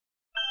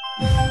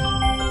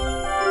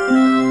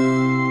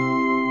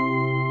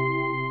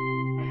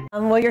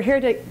Well, you're here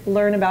to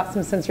learn about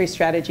some sensory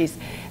strategies,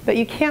 but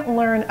you can't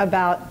learn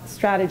about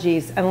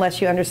strategies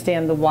unless you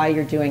understand the why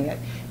you're doing it.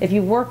 If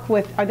you work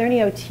with, are there any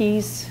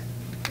OTs?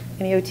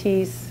 Any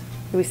OTs?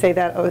 Do we say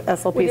that?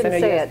 SLPs? We didn't I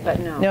know say it, but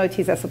no. No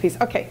OTs,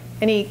 SLPs. Okay.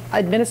 Any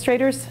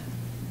administrators?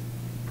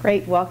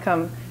 Great,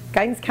 welcome.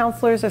 Guidance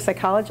counselors or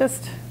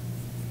psychologists?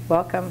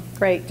 Welcome.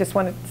 Great. Just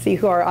want to see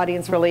who our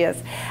audience really is.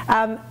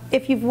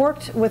 If you've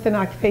worked with an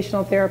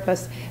occupational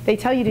therapist, they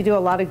tell you to do a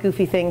lot of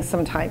goofy things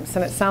sometimes,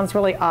 and it sounds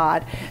really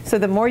odd. So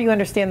the more you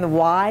understand the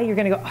why, you're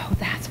going to go, oh,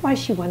 that's why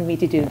she wanted me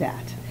to do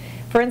that.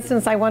 For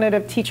instance, I wanted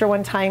a teacher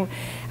one time,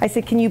 I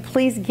said, can you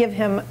please give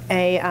him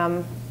a,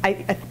 I'm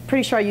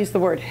pretty sure I used the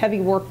word heavy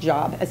work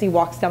job as he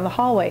walks down the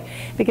hallway,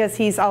 because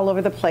he's all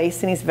over the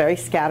place and he's very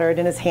scattered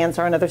and his hands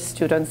are on other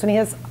students and he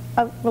has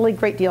a really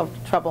great deal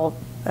of trouble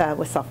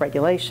with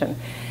self-regulation.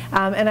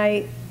 And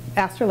I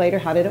asked her later,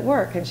 how did it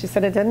work? And she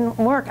said it didn't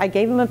work. I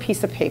gave him a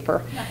piece of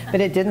paper, but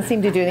it didn't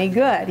seem to do any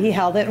good. He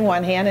held it in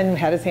one hand and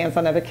had his hands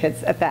on other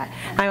kids at that.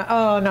 I'm,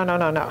 oh, no, no,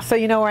 no, no. So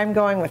you know where I'm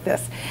going with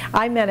this.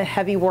 I meant a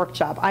heavy work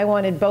job. I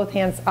wanted both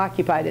hands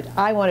occupied.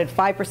 I wanted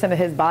 5% of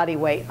his body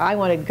weight. I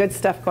wanted good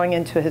stuff going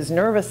into his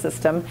nervous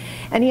system.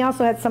 And he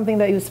also had something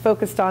that he was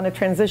focused on, a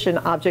transition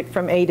object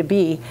from A to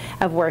B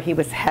of where he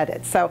was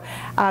headed. So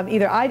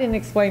either I didn't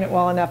explain it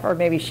well enough, or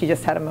maybe she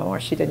just had a moment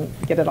where she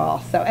didn't get it all.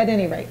 So at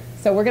any rate.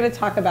 So we're going to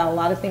talk about a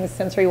lot of things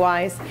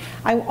sensory-wise.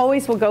 I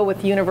always will go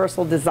with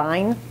universal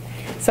design.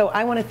 So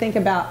I want to think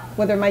about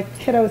whether my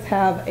kiddos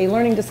have a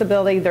learning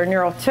disability, they're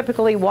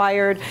neurotypically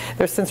wired,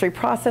 there's sensory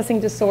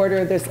processing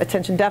disorder, there's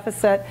attention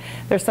deficit,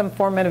 there's some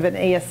form of an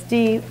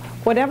ASD,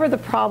 whatever the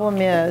problem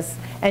is,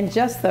 and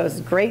just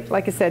those great,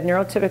 like I said,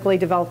 neurotypically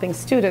developing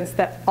students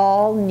that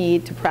all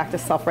need to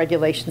practice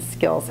self-regulation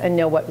skills and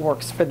know what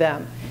works for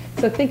them.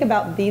 So think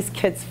about these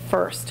kids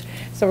first.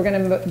 So we're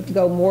going to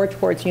go more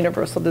towards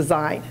universal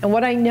design. And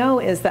what I know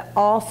is that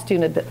all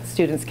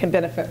students can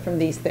benefit from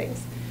these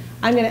things.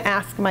 I'm going to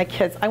ask my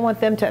kids, I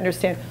want them to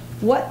understand,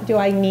 what do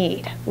I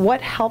need?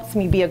 What helps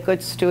me be a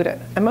good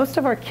student? And most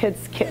of our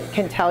kids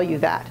can tell you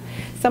that.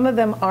 Some of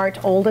them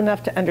aren't old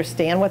enough to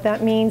understand what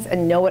that means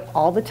and know it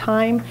all the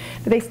time,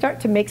 but they start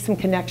to make some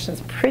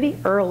connections pretty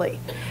early.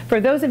 For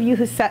those of you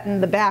who sat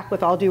in the back,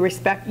 with all due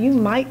respect, you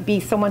might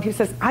be someone who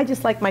says, I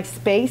just like my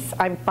space,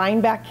 I'm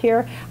fine back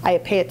here, I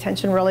pay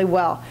attention really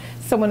well.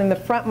 Someone in the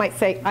front might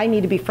say, I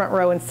need to be front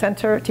row and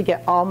center to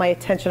get all my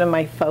attention and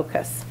my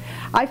focus.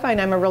 I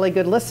find I'm a really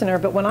good listener,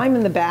 but when I'm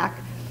in the back,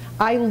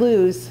 I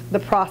lose the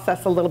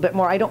process a little bit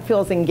more. I don't feel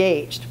as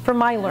engaged for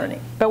my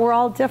learning, but we're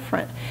all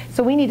different.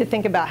 So we need to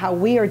think about how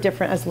we are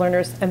different as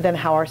learners and then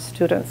how our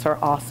students are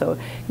also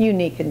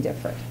unique and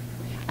different.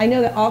 I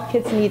know that all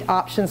kids need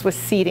options with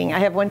seating. I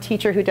have one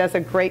teacher who does a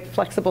great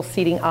flexible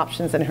seating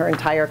options in her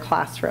entire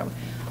classroom.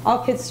 All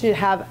kids should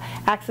have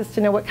access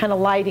to know what kind of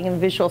lighting and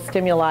visual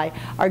stimuli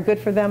are good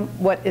for them,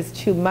 what is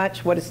too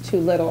much, what is too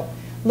little.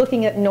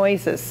 Looking at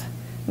noises,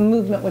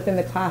 movement within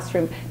the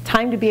classroom,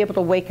 time to be able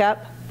to wake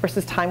up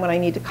versus time when I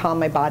need to calm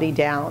my body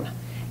down.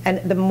 And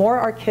the more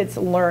our kids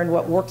learn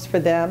what works for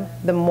them,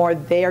 the more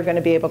they are going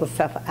to be able to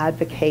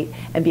self-advocate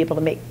and be able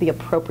to make the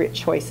appropriate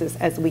choices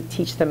as we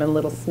teach them in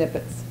little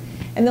snippets.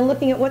 And then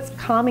looking at what's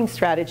calming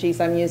strategies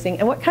I'm using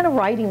and what kind of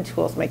writing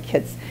tools my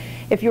kids.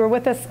 If you were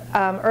with us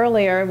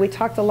earlier, we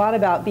talked a lot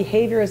about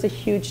behavior as a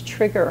huge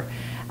trigger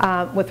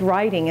with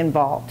writing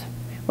involved.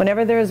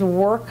 Whenever there's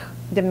work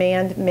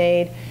demand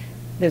made,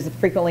 there's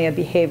frequently a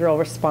behavioral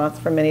response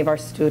for many of our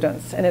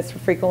students, and it's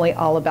frequently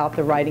all about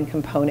the writing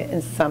component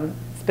in some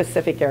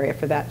specific area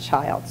for that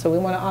child. So we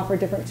want to offer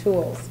different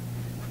tools.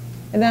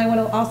 And then I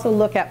want to also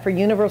look at, for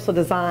universal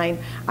design,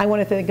 I want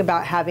to think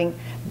about having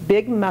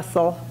big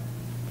muscle,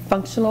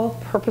 functional,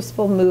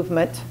 purposeful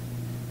movement.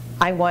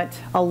 I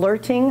want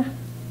alerting,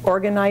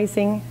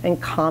 organizing,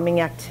 and calming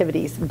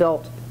activities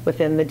built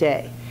within the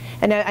day.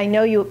 And I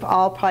know you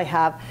all probably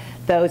have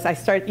those.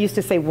 I used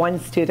to say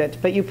one student,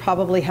 but you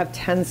probably have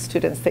 10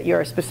 students that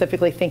you're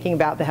specifically thinking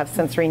about that have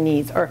sensory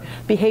needs or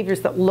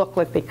behaviors that look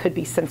like they could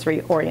be sensory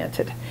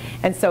oriented.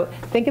 And so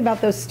think about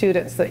those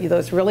students,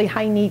 those really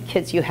high need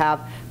kids you have,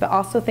 but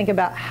also think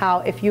about how,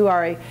 if you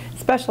are a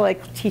special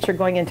ed teacher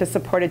going into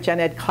supported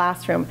gen ed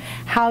classroom,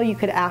 how you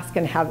could ask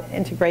and have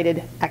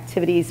integrated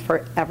activities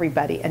for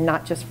everybody and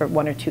not just for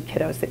one or two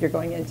kiddos that you're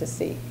going in to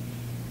see.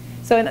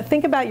 So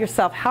think about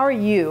yourself. How are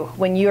you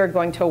when you are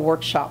going to a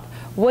workshop?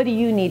 What do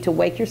you need to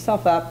wake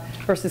yourself up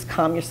versus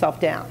calm yourself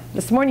down?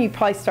 This morning you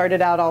probably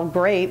started out all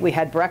great. We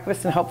had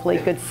breakfast and hopefully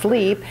good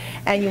sleep,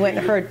 and you went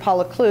and heard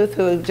Paula Kluth,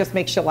 who just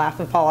makes you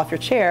laugh and fall off your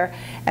chair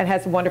and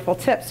has wonderful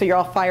tips, so you're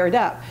all fired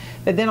up.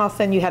 But then all of a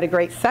sudden you had a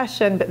great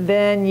session, but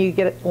then you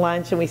get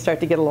lunch and we start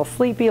to get a little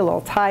sleepy, a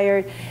little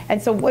tired.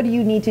 And so what do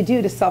you need to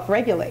do to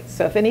self-regulate?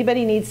 So if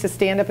anybody needs to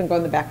stand up and go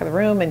in the back of the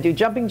room and do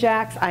jumping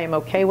jacks, I am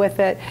okay with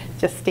it.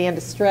 Just stand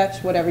to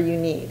stretch, whatever you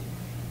need.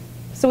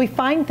 So we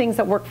find things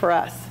that work for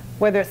us,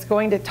 whether it's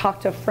going to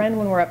talk to a friend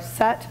when we're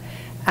upset,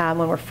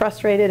 when we're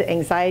frustrated,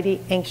 anxiety,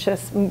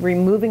 anxious,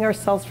 removing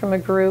ourselves from a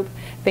group,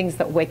 things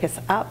that wake us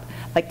up,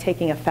 like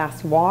taking a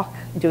fast walk,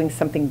 doing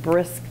something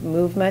brisk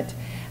movement.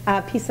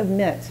 A piece of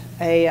mint,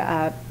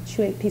 a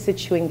piece of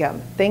chewing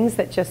gum, things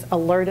that just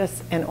alert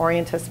us and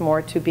orient us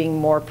more to being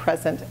more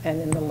present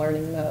and in the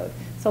learning mode.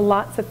 So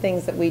lots of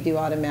things that we do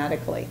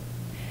automatically.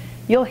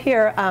 You'll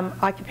hear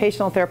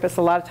occupational therapists,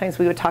 a lot of times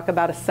we would talk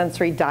about a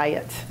sensory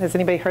diet. Has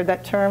anybody heard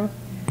that term?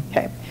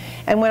 Okay.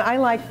 And when I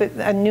like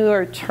a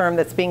newer term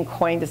that's being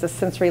coined is a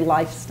sensory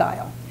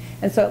lifestyle.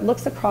 And so it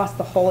looks across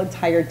the whole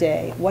entire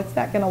day. What's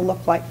that going to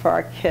look like for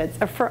our kids,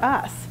 or for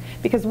us?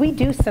 Because we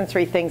do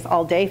sensory things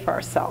all day for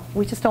ourselves.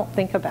 We just don't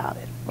think about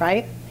it,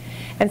 right?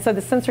 And so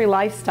the sensory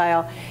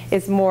lifestyle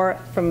is more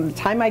from the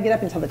time I get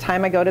up until the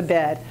time I go to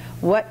bed.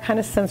 What kind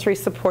of sensory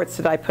supports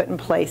did I put in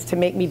place to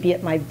make me be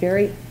at my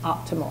very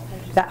optimal?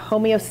 That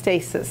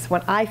homeostasis,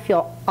 when I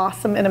feel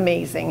awesome and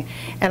amazing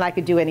and I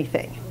could do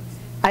anything.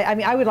 I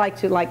mean, I would like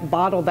to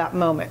bottle that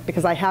moment,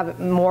 because I have it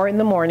more in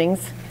the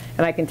mornings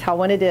and I can tell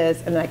when it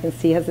is, and I can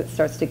see as it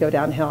starts to go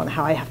downhill and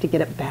how I have to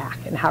get it back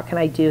and how can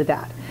I do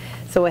that.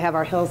 So we have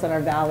our hills and our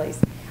valleys.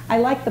 I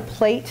like the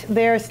plate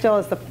there still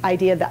as the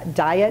idea of that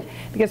diet,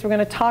 because we're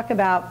going to talk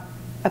about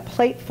a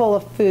plate full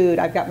of food.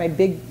 I've got my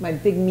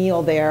big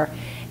meal there.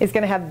 It's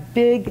going to have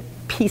big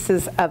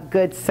pieces of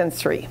good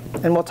sensory,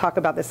 and we'll talk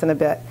about this in a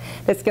bit.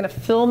 That's going to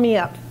fill me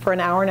up for an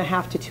hour and a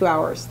half to 2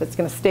 hours. That's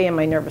going to stay in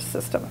my nervous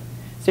system.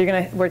 So we're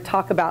going to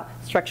talk about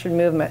structured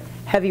movement,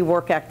 heavy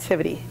work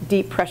activity,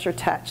 deep pressure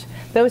touch.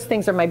 Those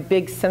things are my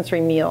big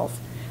sensory meals.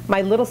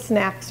 My little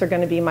snacks are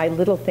going to be my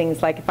little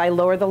things, like if I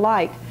lower the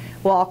light,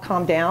 we'll all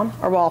calm down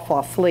or we'll all fall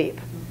asleep.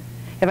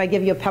 If I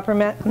give you a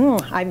peppermint,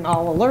 I'm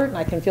all alert and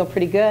I can feel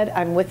pretty good.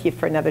 I'm with you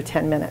for another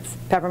 10 minutes.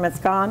 Peppermint's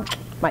gone,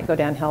 might go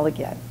downhill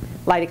again.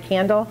 Light a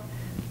candle,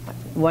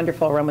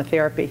 wonderful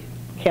aromatherapy.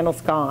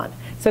 Candle's gone.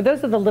 So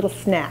those are the little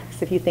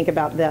snacks, if you think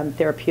about them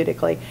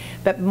therapeutically.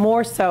 But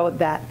more so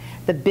that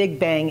the big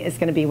bang is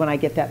going to be when I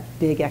get that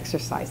big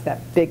exercise,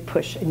 that big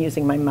push in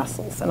using my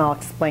muscles. And I'll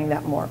explain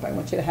that more, but I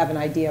want you to have an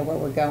idea where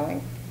we're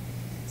going.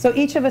 So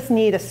each of us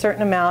need a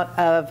certain amount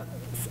of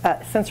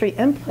sensory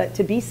input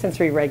to be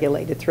sensory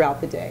regulated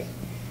throughout the day.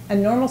 A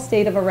normal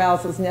state of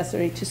arousal is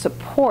necessary to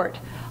support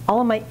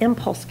all of my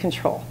impulse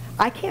control.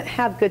 I can't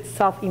have good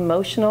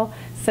self-emotional,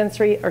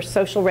 sensory, or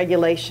social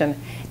regulation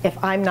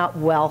if I'm not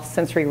well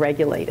sensory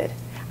regulated.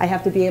 I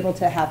have to be able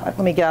to have, let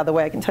me get out of the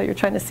way, I can tell you're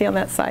trying to see on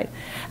that side.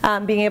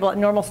 Being able, a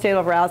normal state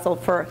of arousal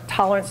for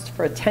tolerance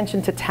for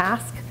attention to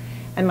task,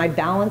 and my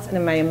balance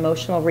and my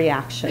emotional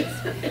reactions.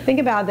 Think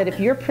about that if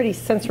you're pretty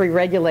sensory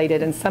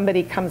regulated and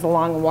somebody comes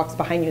along and walks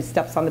behind you and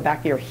steps on the back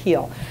of your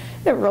heel,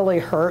 it really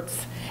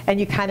hurts, and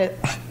you kind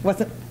of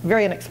wasn't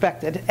very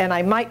unexpected, and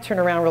I might turn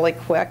around really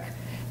quick.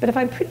 But if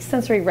I'm pretty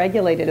sensory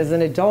regulated as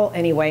an adult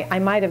anyway, I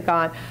might have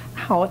gone,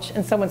 ouch,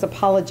 and someone's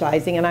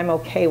apologizing, and I'm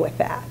okay with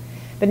that.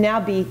 But now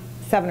be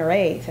 7 or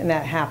 8 and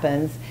that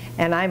happens,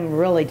 and I'm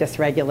really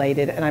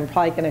dysregulated, and I'm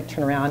probably going to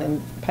turn around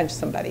and punch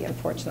somebody,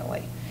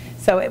 unfortunately.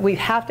 So we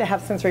have to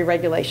have sensory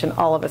regulation,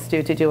 all of us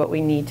do, to do what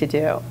we need to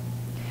do.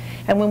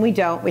 And when we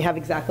don't, we have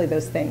exactly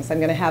those things. I'm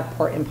going to have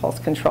poor impulse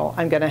control.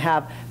 I'm going to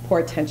have poor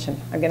attention.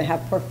 I'm going to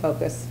have poor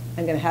focus.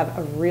 I'm going to have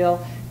a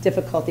real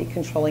difficulty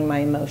controlling my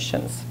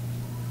emotions.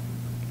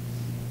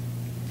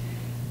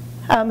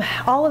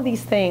 All of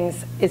these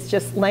things is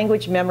just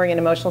language, memory, and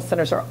emotional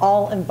centers are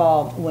all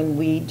involved when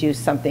we do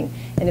something,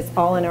 and it's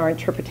all in our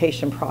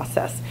interpretation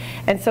process.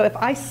 And so if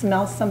I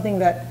smell something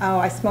that, oh,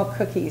 I smell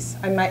cookies,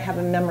 I might have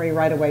a memory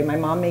right away. My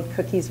mom made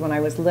cookies when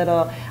I was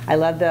little. I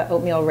love the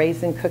oatmeal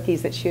raisin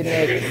cookies that she would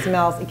make. It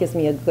smells, it gives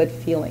me a good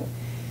feeling.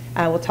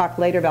 We'll talk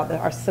later about that.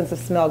 Our sense of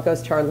smell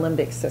goes to our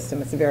limbic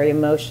system. It's very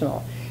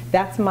emotional.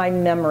 That's my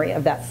memory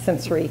of that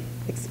sensory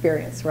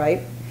experience, right?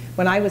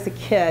 When I was a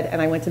kid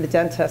and I went to the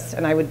dentist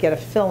and I would get a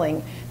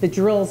filling, the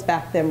drills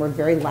back then were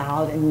very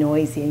loud and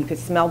noisy, and you could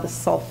smell the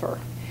sulfur.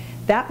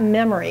 That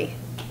memory,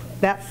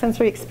 that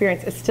sensory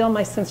experience is still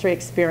my sensory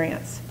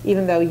experience.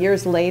 Even though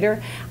years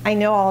later, I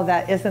know all of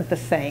that isn't the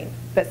same.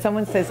 But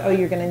someone says, oh,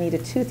 you're going to need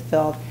a tooth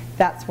filled,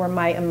 that's where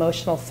my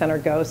emotional center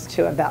goes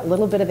to, of that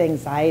little bit of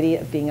anxiety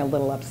of being a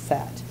little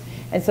upset.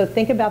 And so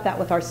think about that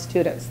with our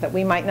students, that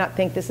we might not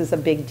think this is a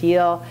big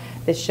deal,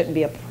 this shouldn't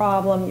be a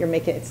problem, you're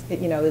making it,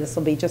 you know, this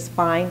will be just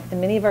fine. And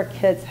many of our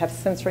kids have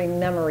sensory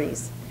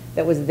memories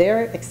that was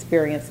their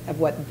experience of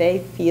what they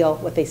feel,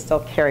 what they still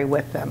carry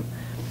with them.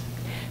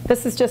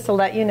 This is just to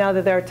let you know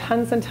that there are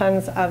tons and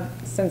tons of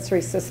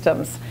sensory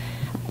systems.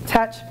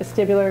 Touch,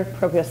 vestibular,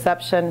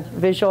 proprioception,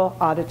 visual,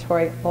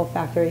 auditory,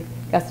 olfactory,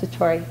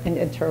 gustatory, and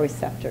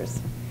interoceptors.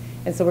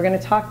 And so we're going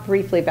to talk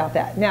briefly about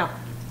that. Now,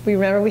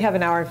 remember we have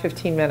an hour and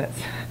 15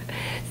 minutes.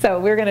 So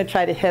we're going to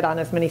try to hit on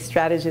as many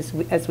strategies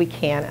as we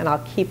can, and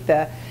I'll keep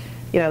the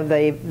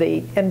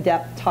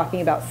in-depth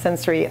talking about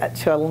sensory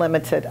to a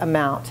limited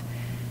amount.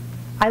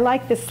 I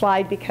like this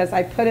slide because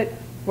I put it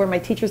where my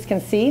teachers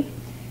can see,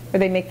 where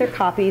they make their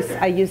copies.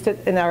 I used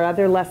it in our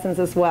other lessons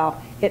as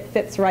well. It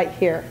fits right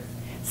here.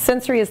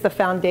 Sensory is the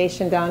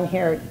foundation down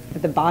here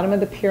at the bottom of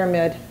the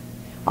pyramid.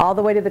 All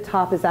the way to the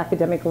top is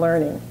academic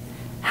learning.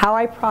 How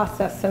I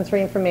process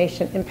sensory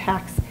information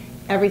impacts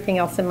everything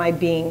else in my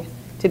being,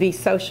 to be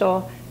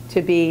social,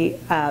 to be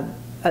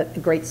a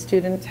great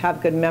student,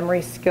 have good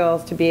memory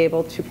skills, to be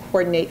able to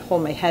coordinate,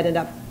 hold my head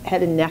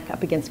and neck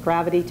up against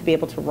gravity, to be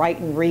able to write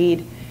and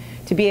read,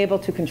 to be able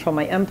to control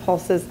my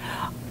impulses.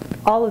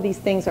 All of these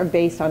things are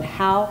based on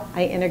how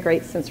I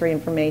integrate sensory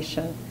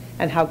information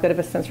and how good of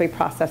a sensory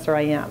processor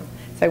I am.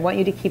 So I want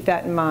you to keep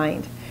that in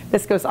mind.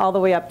 This goes all the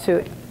way up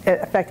to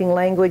affecting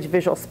language,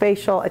 visual,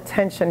 spatial,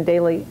 attention,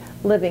 daily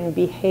living,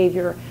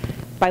 behavior,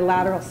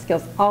 bilateral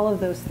skills, all of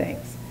those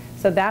things.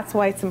 So that's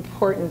why it's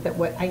important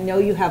that I know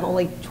you have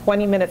only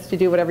 20 minutes to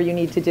do whatever you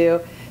need to do,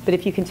 but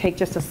if you can take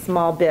just a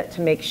small bit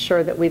to make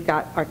sure that we've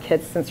got our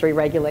kids sensory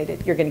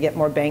regulated, you're going to get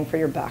more bang for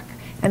your buck.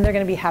 And they're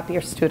going to be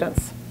happier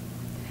students.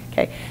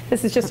 Okay,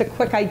 this is just a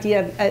quick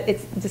idea.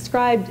 It's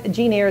described,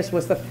 Jean Ayers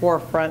was the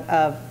forefront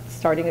of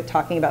starting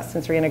talking about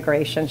sensory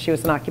integration. She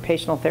was an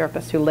occupational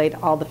therapist who laid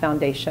all the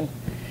foundation.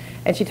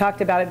 And she talked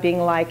about it being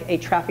like a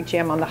traffic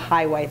jam on the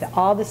highway, that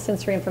all this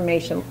sensory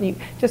information, you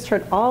just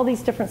heard all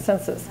these different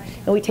senses.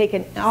 And we take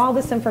in all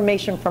this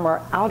information from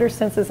our outer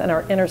senses and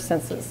our inner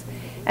senses.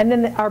 And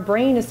then our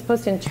brain is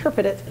supposed to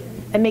interpret it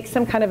and make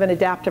some kind of an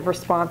adaptive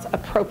response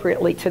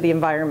appropriately to the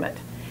environment.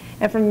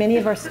 And for many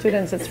of our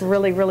students, it's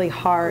really, really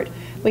hard.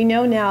 We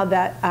know now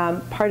that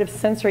part of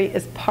sensory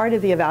is part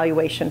of the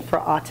evaluation for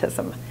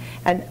autism.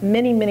 And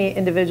many, many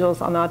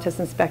individuals on the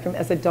autism spectrum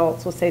as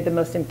adults will say the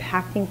most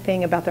impacting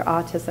thing about their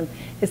autism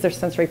is their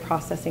sensory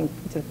processing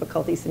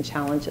difficulties and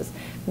challenges,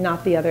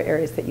 not the other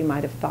areas that you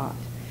might have thought.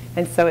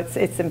 And so it's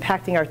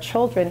impacting our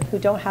children who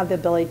don't have the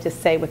ability to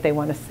say what they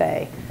want to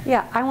say.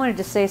 Yeah, I wanted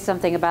to say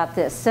something about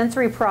this,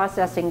 sensory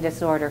processing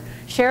disorder.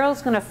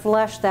 Cheryl's going to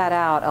flesh that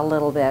out a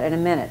little bit in a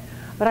minute.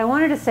 But I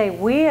wanted to say,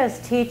 we as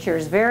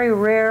teachers very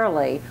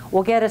rarely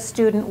will get a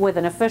student with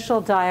an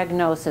official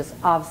diagnosis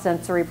of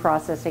sensory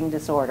processing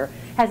disorder.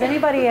 Has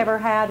anybody ever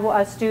had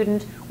a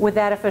student with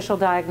that official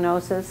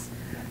diagnosis?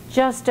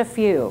 Just a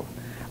few.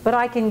 But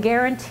I can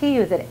guarantee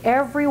you that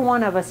every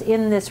one of us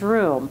in this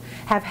room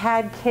have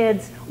had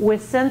kids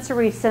with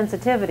sensory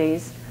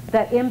sensitivities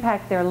that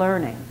impact their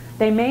learning.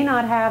 They may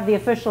not have the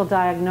official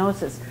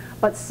diagnosis,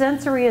 but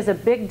sensory is a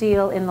big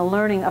deal in the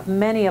learning of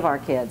many of our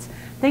kids.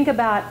 Think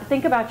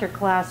about your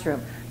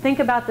classroom. Think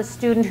about the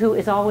student who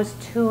is always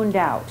tuned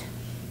out.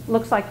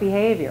 Looks like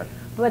behavior,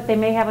 but they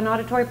may have an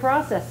auditory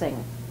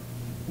processing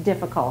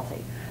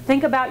difficulty.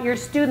 Think about your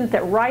student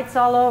that writes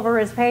all over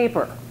his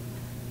paper.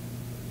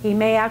 He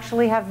may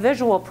actually have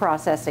visual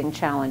processing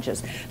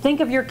challenges. Think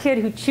of your kid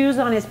who chews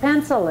on his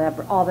pencil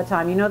all the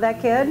time. You know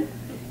that kid?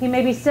 He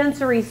may be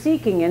sensory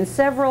seeking in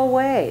several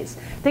ways.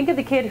 Think of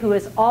the kid who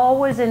is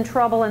always in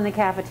trouble in the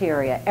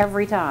cafeteria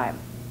every time.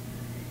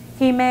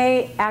 He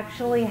may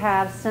actually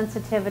have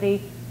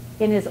sensitivity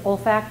in his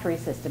olfactory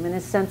system, in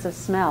his sense of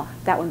smell.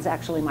 That one's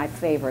actually my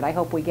favorite. I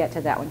hope we get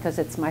to that one because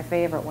it's my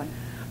favorite one.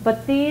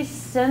 But these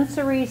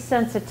sensory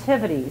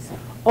sensitivities,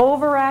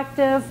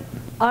 overactive,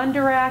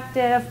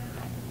 underactive,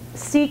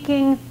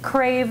 seeking,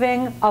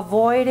 craving,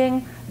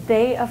 avoiding,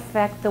 they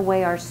affect the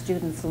way our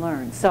students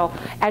learn. So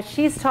as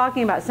she's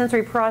talking about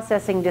sensory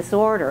processing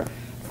disorder,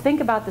 think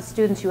about the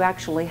students you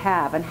actually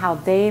have and how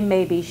they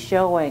may be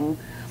showing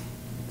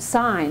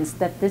signs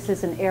that this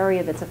is an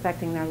area that's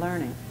affecting their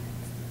learning.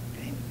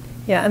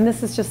 Yeah, and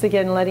this is just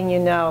again letting you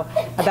know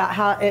about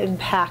how it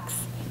impacts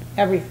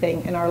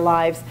everything in our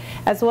lives,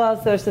 as well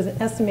as there's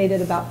an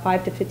estimated about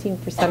 5 to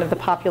 15% of the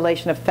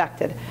population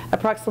affected.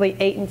 Approximately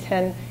 8 in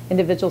 10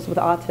 individuals with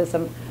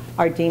autism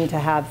are deemed to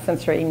have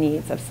sensory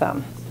needs of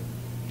some.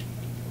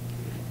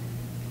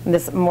 And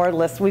this more or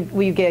less,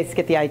 we guys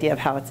get the idea of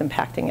how it's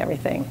impacting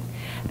everything.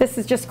 This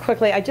is just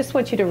quickly, I just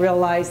want you to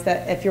realize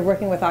that if you're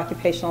working with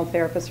occupational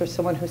therapists or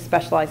someone who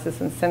specializes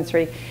in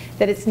sensory,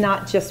 that it's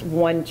not just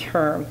one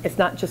term, it's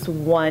not just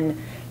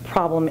one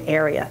problem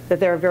area, that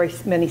there are very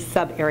many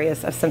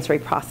sub-areas of sensory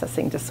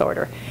processing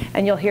disorder.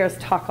 And you'll hear us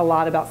talk a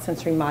lot about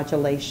sensory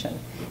modulation.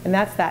 And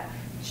that's that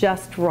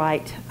just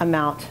right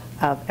amount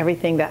of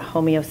everything, that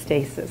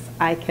homeostasis.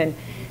 I can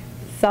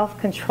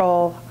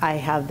self-control, I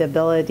have the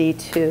ability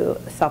to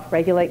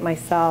self-regulate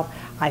myself,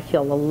 I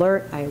feel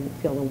alert, I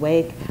feel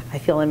awake, I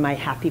feel in my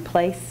happy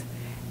place,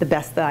 the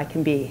best that I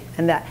can be.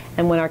 And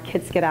when our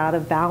kids get out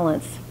of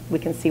balance, we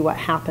can see what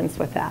happens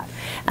with that.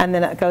 And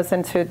then it goes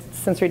into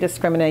sensory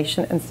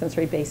discrimination and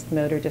sensory-based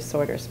motor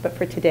disorders. But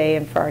for today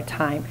and for our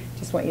time,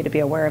 just want you to be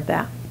aware of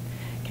that.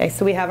 Okay,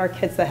 so we have our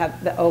kids that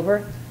have the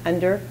over,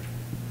 under,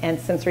 and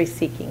sensory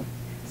seeking.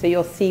 So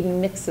you'll see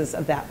mixes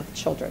of that with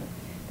children.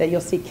 That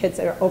you'll see kids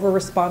that are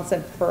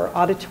over-responsive for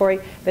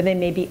auditory, but they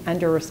may be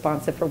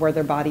under-responsive for where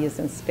their body is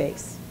in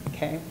space,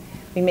 okay?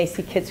 We may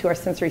see kids who are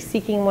sensory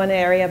seeking in one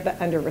area,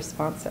 but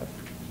under-responsive.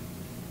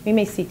 We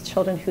may see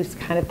children whose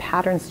kind of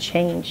patterns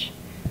change,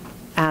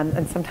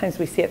 and sometimes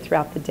we see it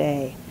throughout the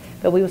day.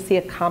 But we will see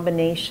a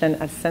combination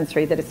of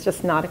sensory that it's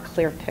just not a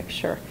clear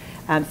picture.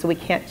 So we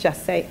can't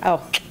just say,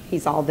 oh,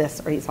 he's all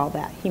this or he's all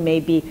that. He may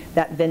be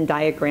that Venn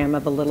diagram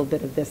of a little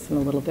bit of this and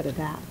a little bit of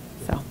that,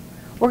 so.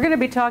 We're going to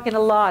be talking a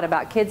lot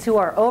about kids who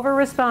are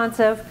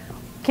over-responsive,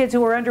 kids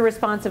who are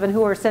under-responsive, and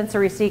who are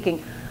sensory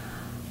seeking.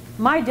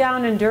 My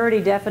down and dirty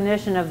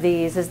definition of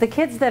these is the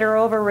kids that are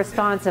over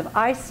responsive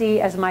I see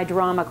as my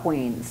drama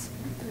queens.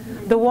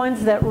 The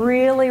ones that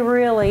really,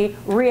 really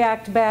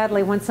react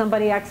badly when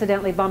somebody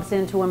accidentally bumps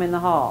into them in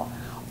the hall.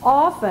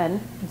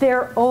 Often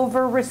they're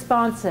over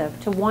responsive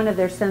to one of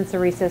their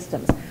sensory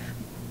systems.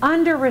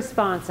 Under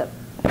responsive.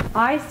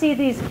 I see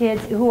these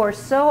kids who are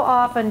so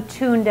often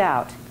tuned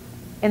out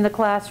in the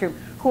classroom,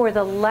 who are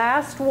the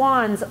last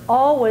ones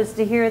always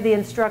to hear the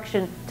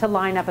instruction to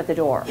line up at the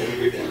door.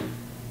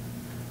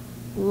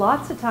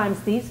 Lots of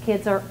times these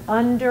kids are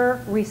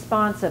under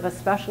responsive,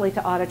 especially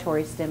to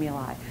auditory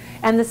stimuli.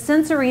 And the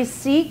sensory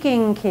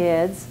seeking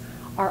kids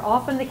are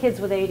often the kids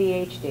with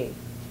ADHD.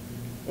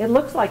 It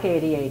looks like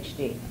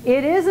ADHD.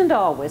 It isn't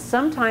always.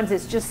 Sometimes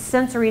it's just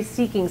sensory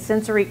seeking,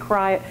 sensory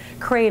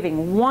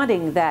craving,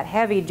 wanting that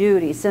heavy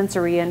duty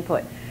sensory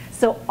input.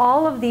 So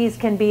all of these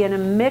can be in a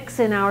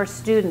mix in our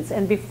students.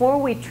 And before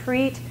we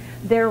treat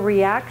their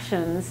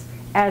reactions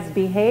as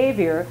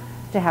behavior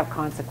to have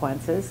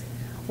consequences,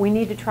 we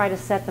need to try to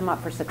set them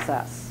up for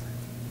success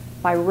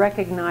by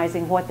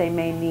recognizing what they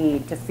may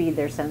need to feed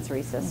their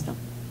sensory system.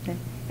 Okay.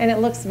 And it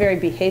looks very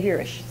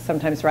behaviorish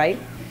sometimes, right?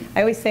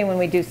 I always say when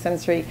we do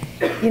sensory,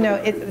 you know,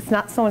 it's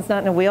not, someone's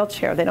not in a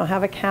wheelchair, they don't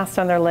have a cast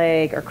on their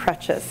leg or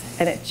crutches,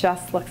 and it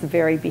just looks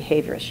very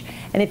behaviorish.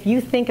 And if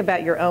you think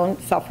about your own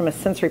self from a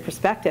sensory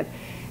perspective,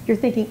 you're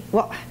thinking,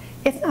 well,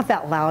 it's not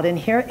that loud in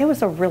here, it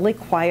was a really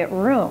quiet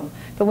room.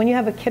 But when you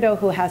have a kiddo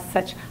who has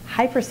such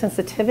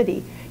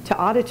hypersensitivity to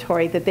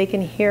auditory that they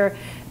can hear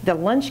the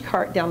lunch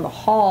cart down the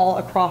hall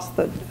across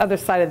the other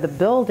side of the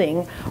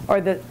building, or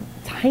the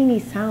tiny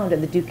sound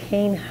of the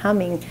Duquesne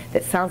humming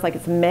that sounds like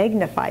it's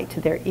magnified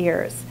to their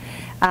ears.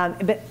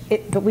 But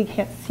we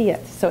can't see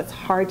it, so it's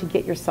hard to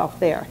get yourself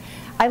there.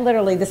 I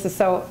literally, this is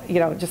so, you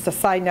know, just a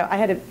side note, I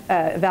had a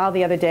eval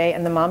the other day,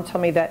 and the mom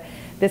told me that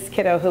this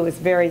kiddo who was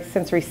very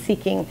sensory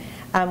seeking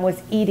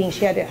was eating.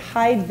 She had to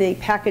hide the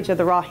package of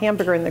the raw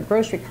hamburger in the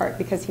grocery cart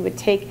because he would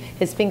take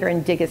his finger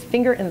and dig his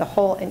finger in the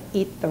hole and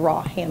eat the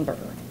raw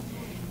hamburger.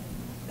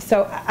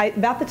 So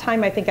about the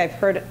time I think I've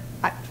heard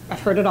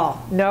it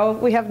all. No,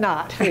 we have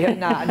not. We have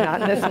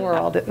not in this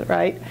world,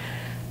 right?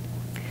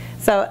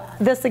 So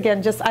this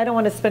again, just I don't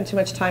want to spend too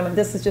much time on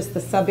this. Is just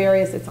the sub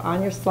areas. It's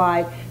on your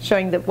slide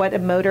showing that what a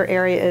motor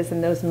area is,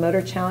 and those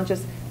motor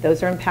challenges,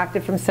 those are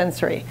impacted from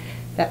sensory.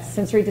 That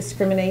sensory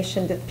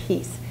discrimination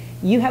piece.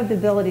 You have the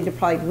ability to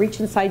probably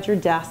reach inside your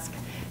desk,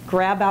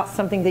 grab out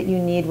something that you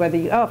need, whether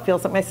you, oh, it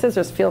feels like my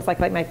scissors, feels like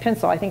my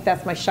pencil, I think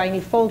that's my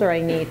shiny folder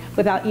I need,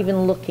 without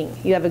even looking.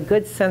 You have a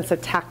good sense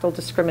of tactile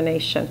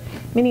discrimination.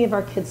 Many of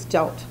our kids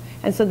don't.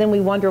 And so then we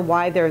wonder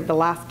why they're the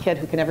last kid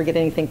who can ever get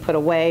anything put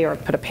away, or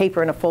put a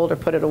paper in a folder,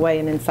 put it away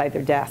and inside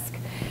their desk.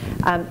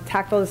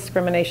 Tactile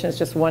discrimination is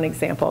just one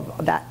example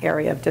of that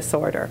area of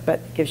disorder,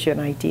 but gives you an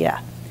idea.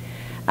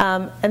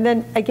 And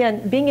then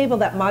again, being able,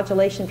 that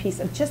modulation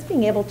piece of just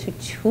being able to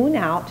tune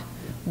out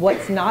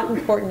what's not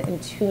important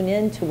and tune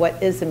in to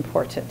what is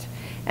important.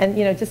 And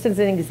you know, just as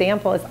an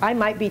example, is I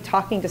might be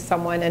talking to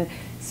someone and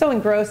so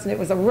engrossed, and it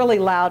was a really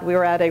loud, we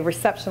were at a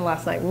reception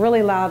last night,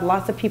 really loud,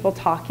 lots of people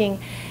talking,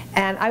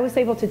 and I was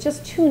able to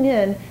just tune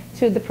in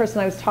to the person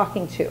I was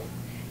talking to.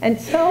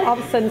 Until all of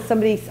a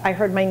sudden I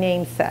heard my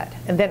name said,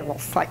 and then it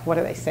was like, what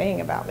are they saying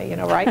about me, you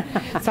know, right?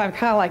 So I'm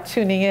kind of like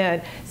tuning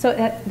in. So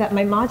that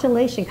my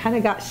modulation kind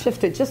of got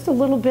shifted just a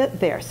little bit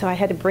there, so I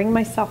had to bring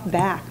myself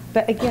back.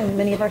 But again,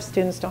 many of our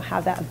students don't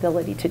have that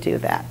ability to do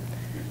that.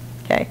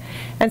 Okay,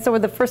 and so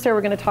the first area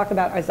we're going to talk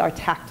about is our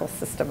tactile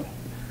system.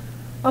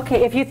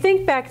 Okay, if you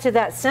think back to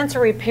that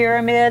sensory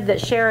pyramid that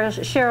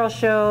Cheryl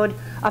showed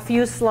a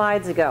few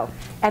slides ago,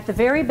 at the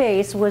very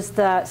base was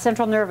the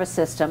central nervous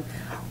system.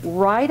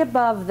 Right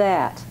above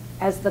that,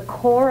 as the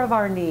core of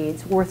our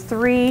needs, were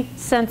three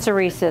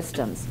sensory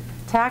systems: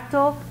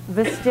 tactile,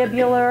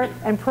 vestibular,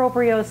 and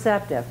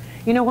proprioceptive.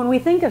 You know, when we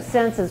think of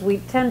senses, we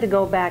tend to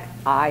go back,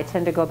 I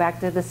tend to go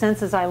back to the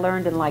senses I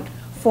learned in like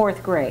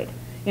 4th grade.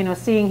 You know,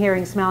 seeing,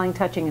 hearing, smelling,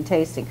 touching, and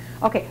tasting.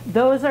 Okay,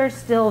 those are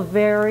still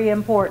very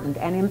important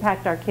and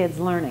impact our kids'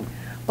 learning.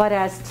 But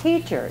as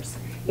teachers,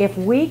 if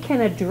we can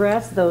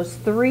address those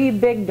 3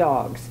 big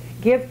dogs,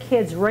 give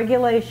kids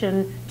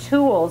regulation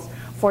tools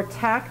for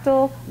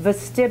tactile,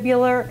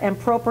 vestibular, and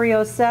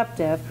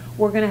proprioceptive,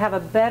 we're going to have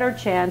a better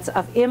chance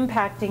of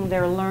impacting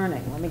their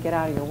learning. Let me get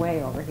out of your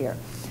way over here.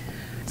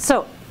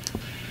 So,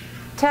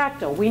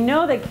 tactile. We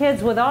know that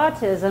kids with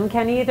autism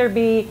can either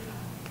be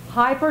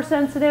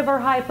hypersensitive or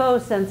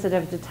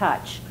hyposensitive to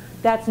touch.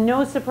 That's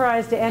no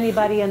surprise to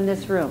anybody in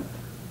this room.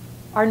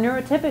 Our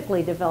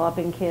neurotypically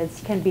developing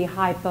kids can be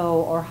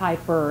hypo or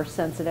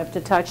hypersensitive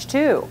to touch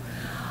too.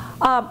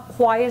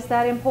 Why is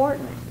that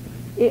important?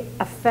 It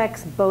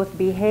affects both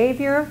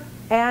behavior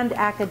and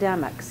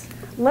academics.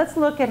 Let's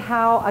look at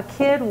how a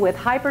kid with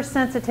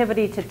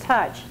hypersensitivity to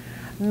touch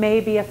may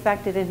be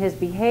affected in his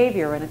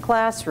behavior in a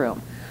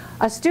classroom.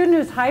 A student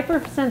who's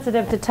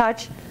hypersensitive to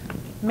touch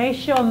may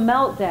show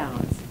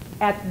meltdowns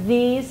at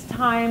these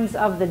times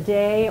of the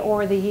day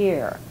or the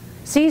year.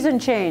 Season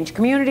change,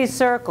 community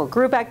circle,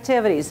 group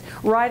activities,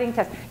 writing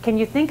tests. Can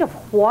you think of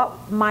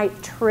what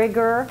might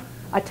trigger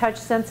a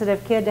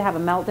touch-sensitive kid to have a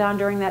meltdown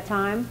during that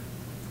time?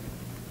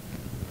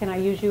 Can I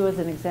use you as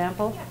an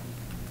example? Yeah.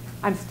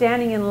 I'm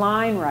standing in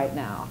line right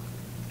now.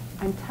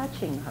 I'm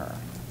touching her.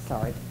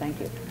 Sorry, thank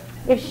you.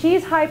 If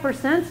she's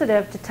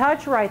hypersensitive to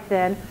touch right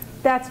then,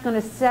 that's going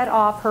to set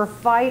off her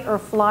fight or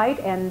flight,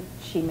 and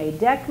she may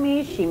deck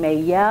me, she may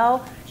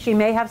yell, she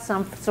may have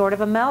some sort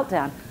of a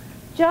meltdown,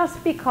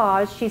 just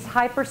because she's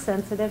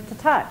hypersensitive to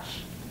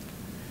touch.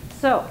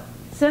 So,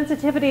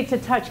 sensitivity to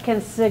touch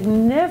can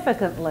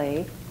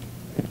significantly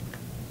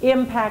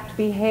impact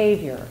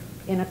behavior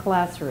in a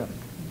classroom.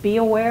 Be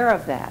aware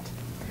of that.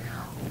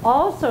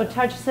 Also,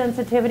 touch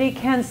sensitivity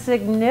can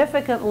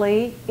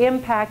significantly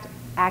impact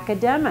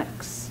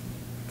academics.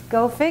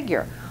 Go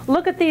figure.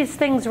 Look at these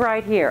things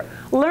right here.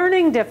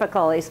 Learning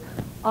difficulties.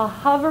 A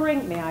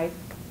hovering, may I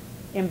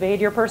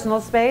invade your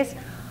personal space?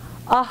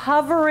 A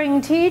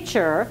hovering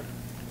teacher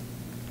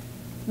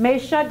may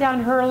shut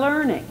down her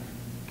learning.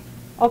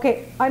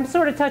 Okay, I'm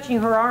sort of touching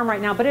her arm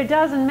right now, but it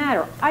doesn't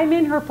matter. I'm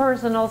in her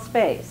personal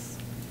space.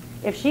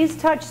 If she's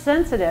touch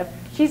sensitive,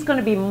 she's going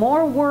to be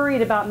more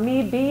worried about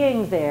me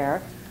being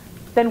there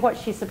than what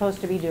she's supposed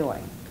to be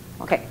doing.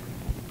 Okay,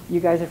 you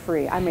guys are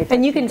free. I may.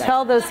 And you can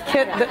tell those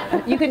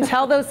you can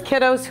tell those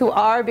kiddos who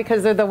are,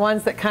 because they're the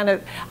ones that kind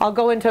of, I'll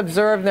go in to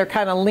observe and they're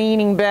kind of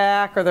leaning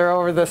back or they're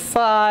over the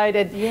side.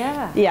 And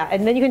yeah,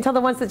 and then you can tell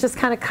the ones that just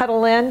kind of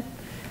cuddle in.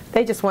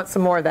 They just want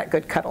some more of that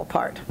good cuddle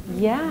part.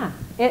 Yeah,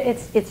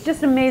 it's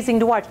just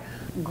amazing to watch.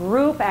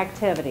 Group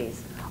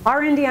activities.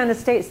 Our Indiana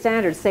state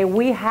standards say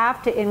we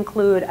have to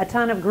include a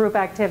ton of group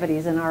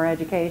activities in our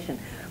education.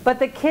 But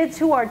the kids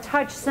who are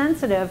touch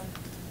sensitive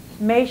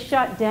may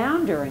shut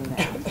down during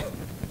that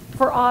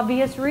for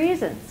obvious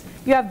reasons.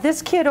 You have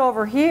this kid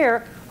over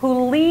here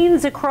who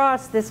leans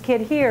across this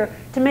kid here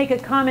to make a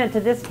comment to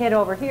this kid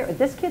over here.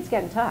 This kid's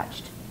getting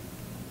touched.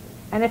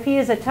 And if he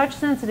is a touch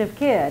sensitive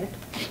kid,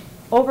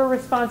 over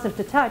responsive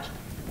to touch,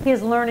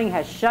 his learning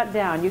has shut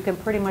down. You can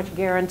pretty much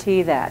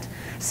guarantee that.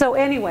 So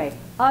anyway,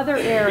 other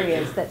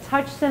areas that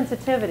touch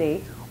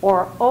sensitivity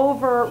or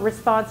over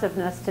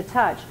responsiveness to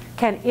touch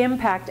can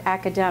impact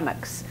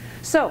academics.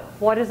 So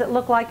what does it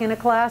look like in a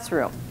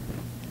classroom?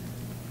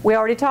 We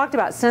already talked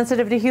about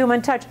sensitive to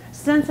human touch,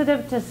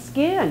 sensitive to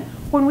skin.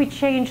 When we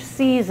change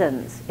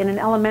seasons in an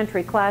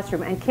elementary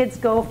classroom and kids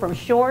go from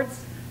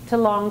shorts to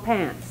long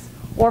pants,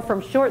 or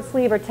from short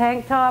sleeve or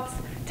tank tops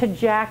to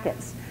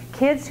jackets,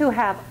 kids who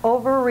have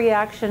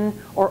overreaction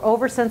or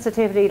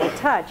oversensitivity to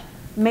touch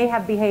may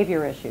have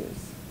behavior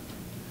issues.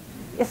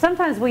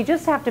 Sometimes we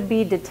just have to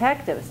be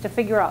detectives to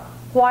figure out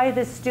why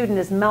this student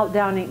is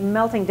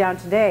melting down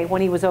today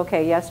when he was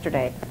okay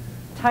yesterday.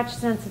 Touch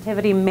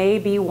sensitivity may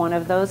be one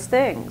of those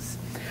things.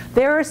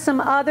 There are some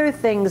other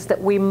things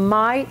that we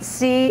might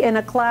see in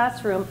a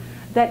classroom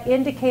that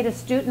indicate a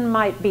student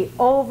might be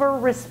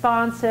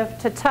over-responsive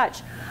to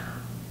touch.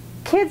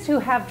 Kids who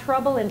have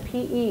trouble in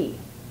PE,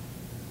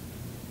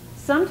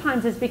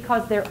 sometimes it's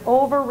because they're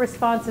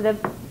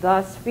over-responsive,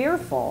 thus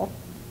fearful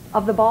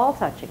of the ball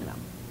touching them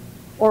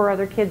or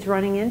other kids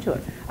running into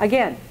it.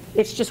 Again,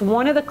 it's just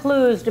one of the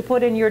clues to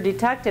put in your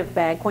detective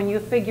bank when you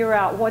figure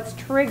out what's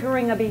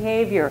triggering a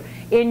behavior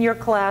in your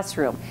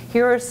classroom.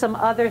 Here are some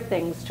other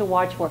things to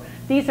watch for.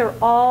 These are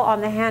all on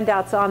the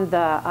handouts on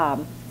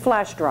the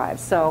flash drive,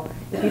 so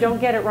if you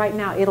don't get it right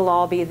now, it'll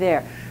all be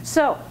there.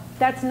 So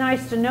that's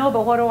nice to know,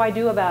 but what do I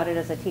do about it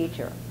as a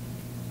teacher?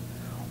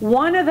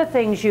 One of the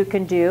things you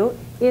can do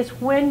is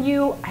when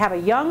you have a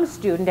young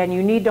student and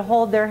you need to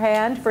hold their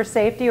hand for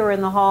safety or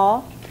in the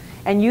hall,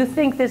 and you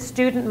think this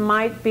student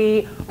might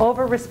be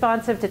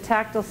over-responsive to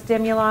tactile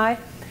stimuli,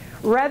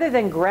 rather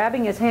than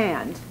grabbing his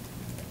hand,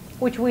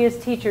 which we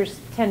as teachers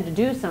tend to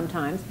do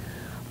sometimes,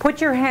 put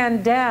your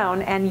hand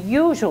down and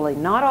usually,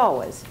 not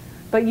always,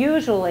 but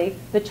usually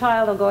the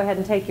child will go ahead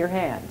and take your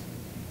hand.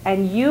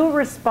 And you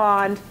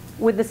respond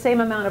with the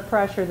same amount of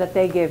pressure that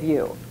they give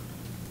you.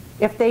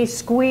 If they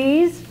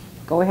squeeze,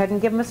 go ahead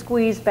and give them a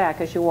squeeze back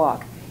as you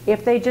walk.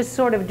 If they just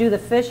sort of do the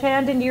fish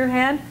hand into your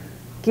hand,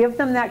 give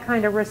them that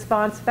kind of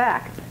response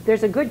back.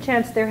 There's a good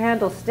chance their hand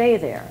will stay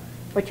there,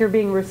 but you're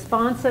being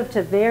responsive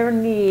to their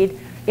need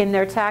in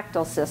their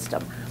tactile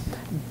system.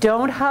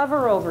 Don't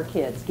hover over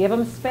kids. Give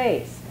them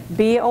space.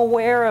 Be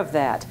aware of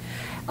that.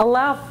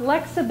 Allow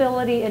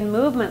flexibility in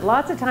movement.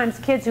 Lots of times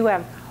kids who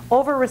have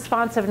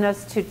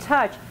over-responsiveness to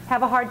touch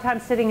have a hard time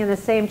sitting in the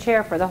same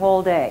chair for the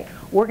whole day.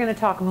 We're going to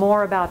talk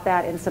more about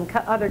that in some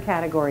other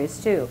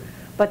categories too.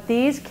 But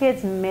these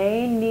kids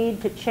may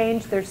need to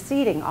change their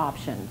seating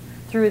option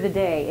through the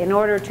day in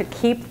order to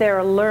keep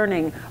their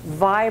learning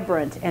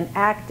vibrant and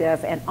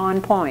active and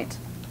on point.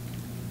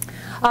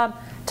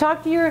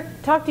 Talk to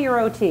your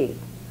OT.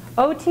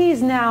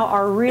 OTs now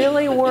are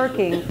really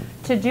working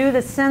to do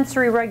the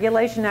sensory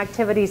regulation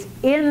activities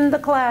in the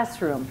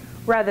classroom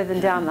rather than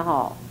down the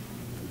hall.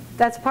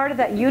 That's part of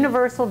that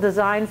universal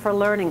design for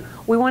learning.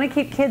 We want to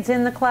keep kids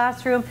in the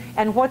classroom,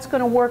 and what's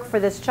going to work for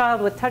this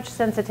child with touch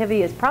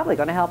sensitivity is probably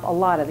going to help a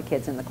lot of the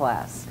kids in the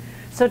class.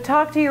 So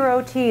talk to your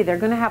OT. They're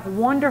going to have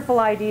wonderful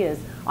ideas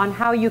on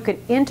how you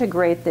can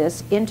integrate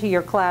this into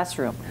your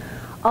classroom.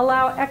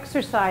 Allow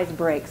exercise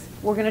breaks.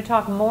 We're going to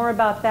talk more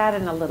about that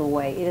in a little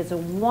way. It is a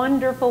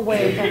wonderful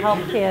way to help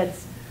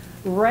kids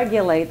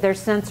regulate their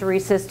sensory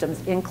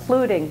systems,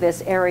 including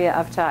this area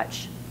of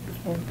touch.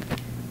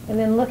 And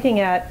then looking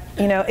at,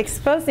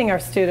 exposing our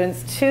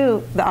students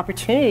to the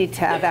opportunity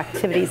to have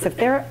activities. If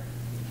they're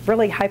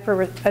really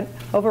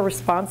over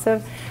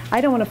responsive,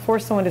 I don't want to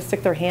force someone to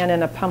stick their hand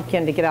in a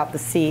pumpkin to get out the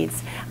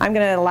seeds. I'm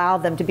going to allow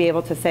them to be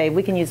able to say,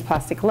 we can use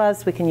plastic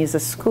gloves, we can use a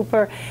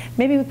scooper.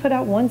 Maybe we put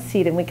out one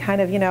seed and we kind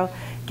of,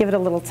 give it a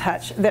little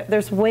touch.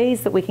 There's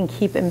ways that we can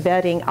keep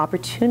embedding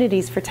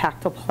opportunities for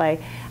tactile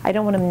play. I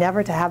don't want them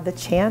never to have the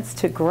chance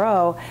to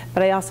grow,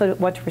 but I also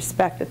want to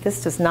respect that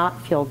this does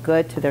not feel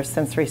good to their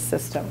sensory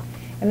system.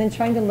 And then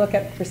trying to look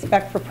at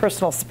respect for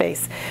personal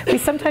space. We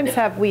sometimes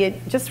we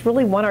just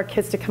really want our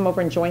kids to come over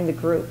and join the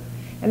group.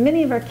 And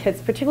many of our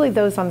kids, particularly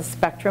those on the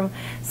spectrum,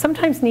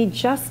 sometimes need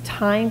just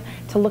time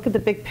to look at the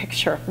big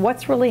picture.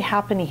 What's really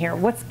happening here?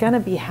 What's going to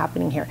be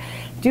happening here?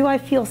 Do I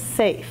feel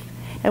safe?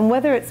 And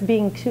whether it's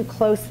being too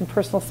close in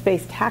personal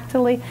space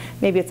tactilely,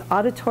 maybe it's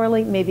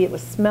auditorily, maybe it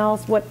was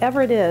smells,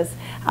 whatever it is,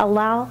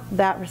 allow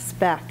that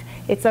respect.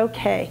 It's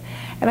okay.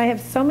 And I have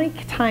so many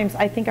times,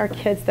 I think our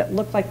kids that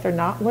look like they're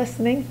not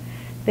listening,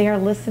 they are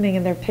listening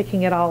and they're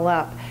picking it all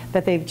up,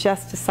 but they've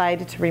just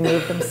decided to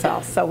remove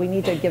themselves. So we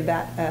need to give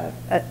that,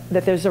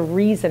 that there's a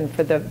reason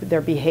for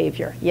their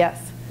behavior,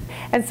 yes.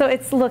 And so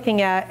it's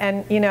looking at,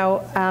 and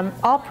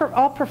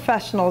all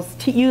professionals,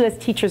 you as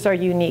teachers are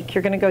unique.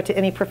 You're going to go to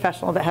any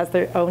professional that has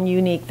their own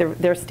unique,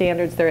 their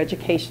standards, their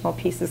educational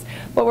pieces.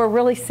 What we're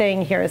really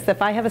saying here is that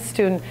if I have a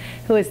student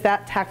who is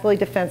that tactily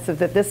defensive,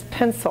 that this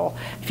pencil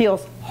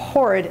feels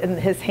horrid in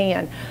his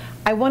hand,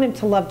 I want him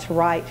to love to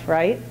write,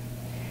 right?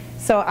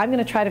 So I'm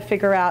going to try to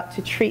figure out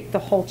to treat the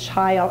whole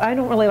child. I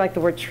don't really like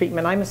the word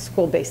treatment. I'm a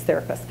school-based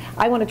therapist.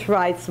 I want to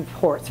provide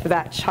supports for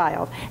that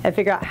child and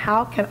figure out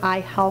how can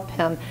I help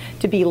him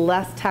to be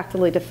less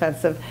tactily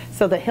defensive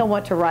so that he'll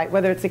want to write,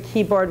 whether it's a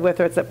keyboard,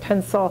 whether it's a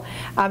pencil.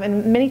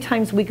 And many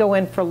times we go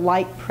in for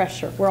light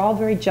pressure. We're all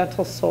very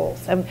gentle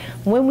souls. And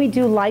when we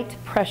do light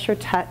pressure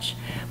touch,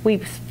 we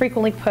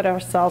frequently put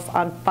ourselves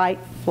on fight,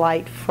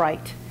 flight,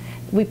 fright.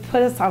 We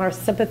put us on our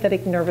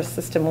sympathetic nervous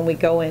system when we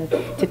go in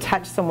to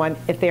touch someone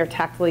if they are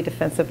tactily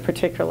defensive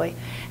particularly.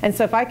 And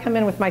so if I come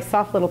in with my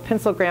soft little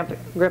pencil grip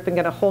and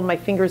going to hold my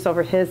fingers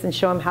over his and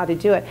show him how to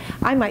do it,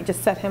 I might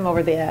just set him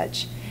over the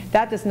edge.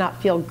 That does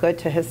not feel good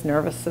to his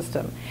nervous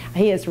system.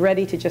 He is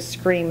ready to just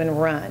scream and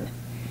run.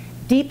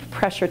 Deep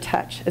pressure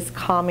touch is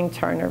calming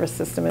to our nervous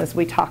system. As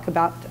we talk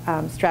about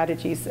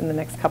strategies in the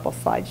next couple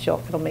slides,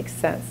 it'll make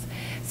sense.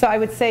 So I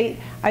would say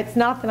it's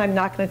not that I'm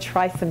not going to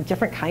try some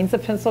different kinds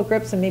of pencil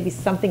grips and maybe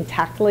something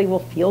tactily will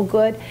feel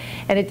good.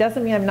 And it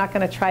doesn't mean I'm not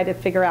going to try to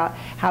figure out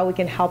how we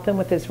can help him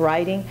with his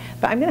writing.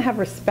 But I'm going to have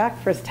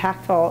respect for his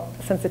tactile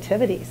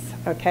sensitivities.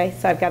 Okay,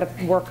 so I've got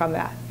to work on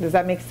that. Does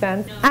that make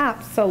sense? No.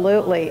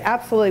 Absolutely,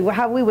 absolutely.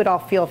 How we would all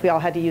feel if we all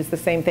had to use the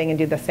same thing and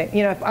do the same.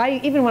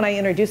 Even when I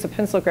introduce a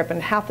pencil grip,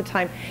 and half the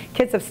time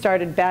kids have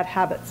started bad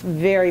habits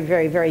very,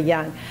 very, very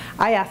young.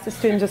 I asked a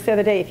student just the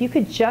other day, if you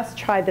could just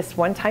try this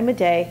one time a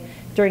day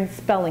during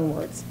spelling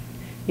words.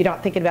 You're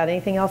not thinking about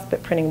anything else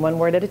but printing one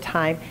word at a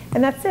time,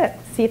 and that's it.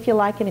 See if you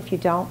like it. If you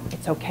don't,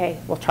 it's okay.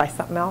 We'll try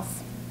something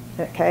else.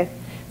 Okay.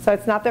 So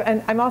it's not there.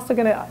 And I'm also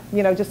going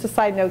to, just a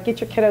side note,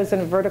 get your kiddos in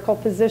a vertical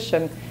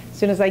position. As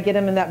soon as I get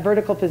them in that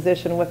vertical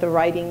position with a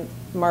writing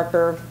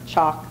marker,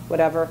 chalk,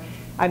 whatever,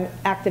 I'm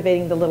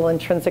activating the little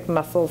intrinsic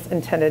muscles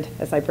intended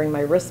as I bring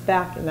my wrist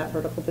back in that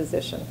vertical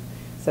position.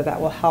 So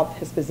that will help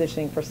his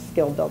positioning for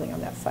skill building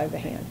on that side of the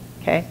hand.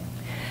 Okay.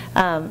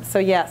 So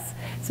yes,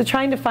 so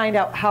trying to find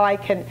out how I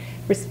can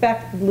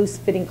respect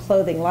loose-fitting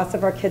clothing. Lots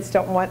of our kids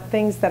don't want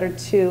things that are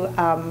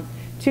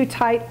too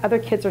tight. Other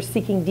kids are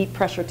seeking deep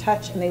pressure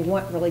touch and they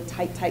want really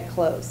tight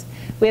clothes.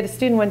 We had a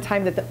student one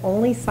time that the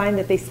only sign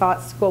that they saw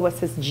at school was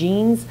his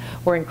jeans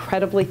were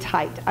incredibly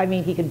tight. I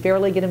mean, he could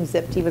barely get them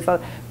zipped. He was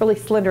a really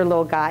slender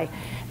little guy.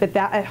 But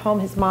that at home,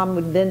 his mom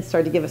would then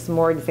start to give us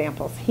more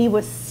examples. He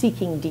was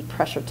seeking deep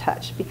pressure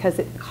touch because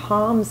it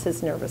calms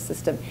his nervous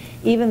system,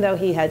 even though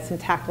he had some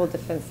tactile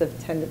defensive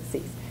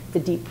tendencies. The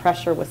deep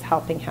pressure was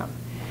helping him.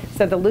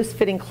 So the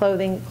loose-fitting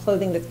clothing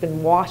that's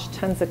been washed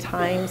tons of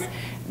times,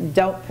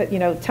 don't put,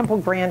 Temple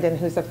Grandin,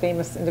 who's a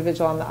famous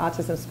individual on the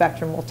autism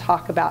spectrum, will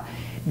talk about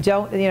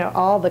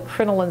all the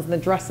crinolines and the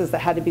dresses that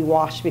had to be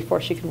washed before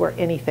she could wear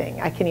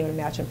anything. I can't even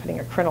imagine putting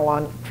a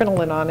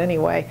crinoline on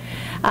anyway.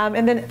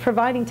 And then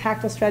providing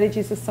tactile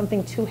strategies is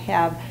something to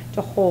have,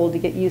 to hold, to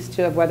get used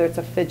to, whether it's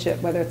a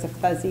fidget, whether it's a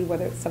fuzzy,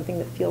 whether it's something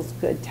that feels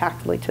good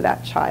tactily to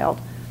that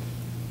child.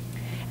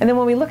 And then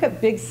when we look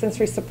at big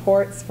sensory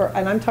supports,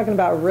 and I'm talking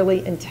about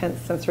really intense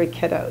sensory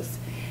kiddos,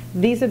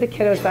 these are the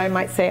kiddos that I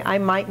might say I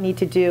might need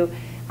to do.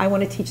 I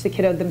want to teach the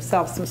kiddo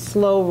themselves some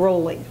slow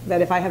rolling,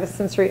 that if I have a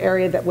sensory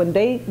area that when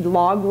they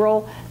log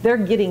roll, they're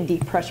getting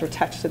deep pressure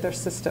touch to their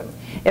system.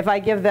 If I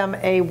give them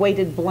a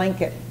weighted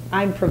blanket,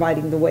 I'm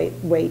providing the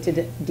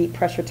weighted deep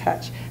pressure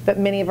touch. But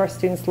many of our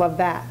students love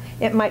that.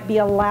 It might be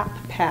a lap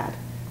pad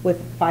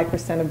with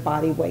 5% of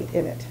body weight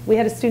in it. We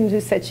had a student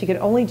who said she could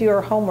only do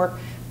her homework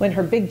when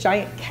her big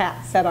giant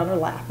cat sat on her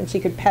lap and she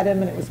could pet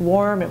him and it was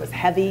warm, it was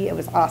heavy, it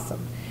was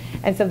awesome.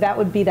 And so that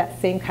would be that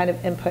same kind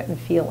of input and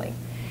feeling.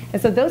 And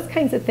so those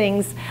kinds of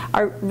things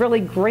are really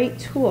great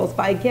tools,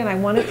 but again, I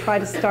want to try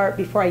to start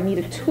before I need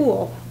a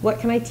tool, what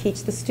can I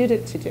teach the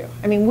student to do?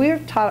 I mean,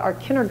 we've taught our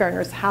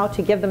kindergartners how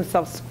to give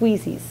themselves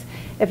squeezies.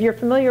 If you're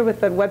familiar with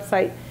the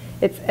website,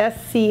 it's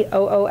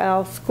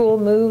SCOOL, School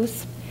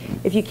Moves.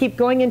 If you keep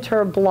going into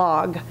her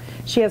blog,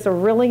 she has a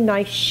really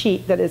nice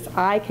sheet that is,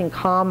 I can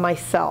calm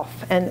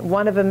myself. And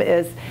one of them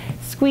is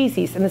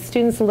squeezies. And the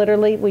students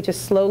literally, we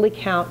just slowly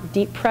count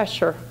deep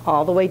pressure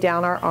all the way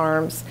down our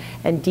arms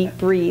and deep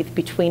breathe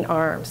between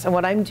arms. And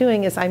what I'm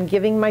doing is I'm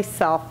giving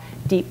myself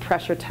deep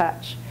pressure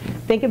touch.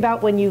 Think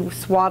about when you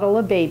swaddle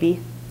a baby,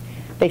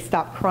 they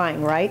stop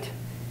crying, right?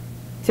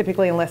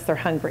 Typically unless they're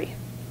hungry.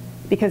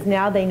 Because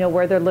now they know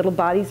where their little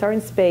bodies are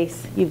in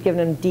space. You've given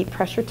them deep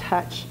pressure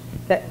touch.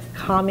 That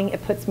calming,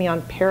 it puts me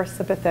on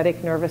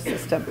parasympathetic nervous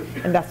system,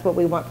 and that's what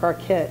we want for our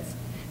kids.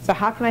 So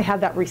how can I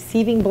have that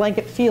receiving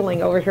blanket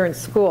feeling over here in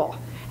school?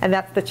 And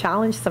that's the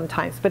challenge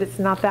sometimes, but it's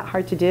not that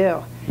hard to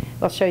do.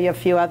 I'll show you a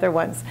few other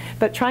ones.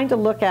 But trying to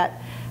look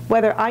at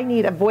whether I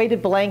need a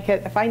weighted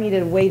blanket, if I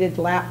needed a weighted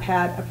lap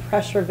pad, a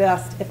pressure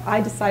vest, if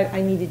I decide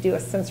I need to do a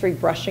sensory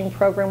brushing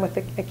program with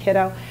a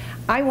kiddo,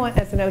 I want,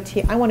 as an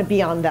OT, I want to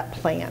be on that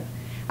plan.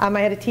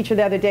 I had a teacher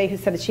the other day who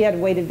said that she had a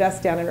weighted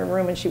vest down in her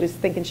room and she was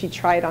thinking she'd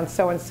try it on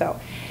so-and-so.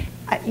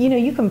 You know,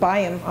 you can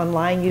buy them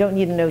online. You don't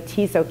need an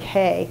OT, it's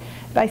okay.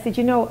 But I said,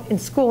 you know, in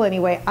school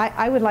anyway,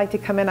 I would like to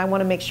come in. I want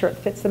to make sure it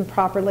fits them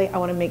properly. I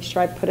want to make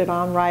sure I put it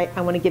on right.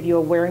 I want to give you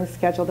a wearing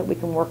schedule that we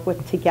can work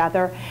with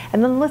together.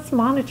 And then let's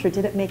monitor,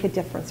 did it make a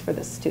difference for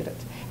this student?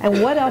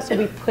 And what else are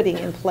we putting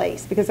in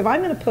place? Because if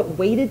I'm going to put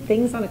weighted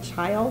things on a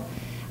child,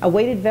 a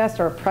weighted vest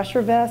or a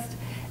pressure vest,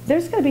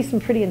 there's going to be some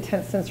pretty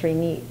intense sensory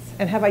needs.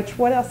 And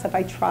what else have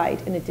I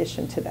tried in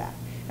addition to that?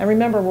 And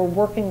remember, we're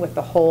working with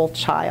the whole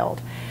child.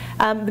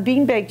 The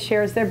beanbag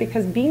chairs there,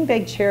 because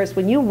beanbag chairs,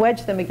 when you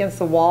wedge them against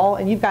the wall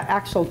and you've got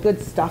actual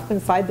good stuff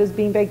inside those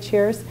beanbag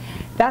chairs,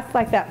 that's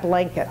like that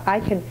blanket. I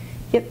can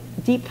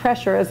get deep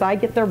pressure as I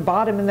get their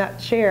bottom in that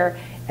chair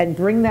and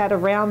bring that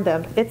around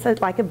them. It's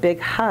like a big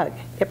hug.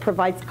 It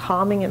provides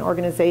calming and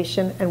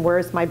organization, and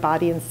where's my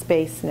body in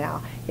space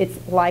now?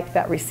 It's like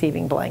that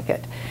receiving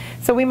blanket.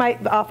 So we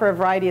might offer a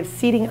variety of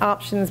seating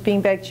options,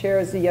 beanbag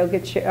chairs,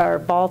 yoga chair, or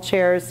ball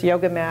chairs,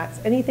 yoga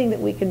mats, anything that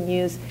we can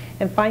use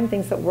and find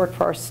things that work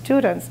for our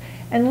students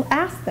and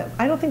ask them.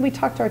 I don't think we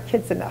talk to our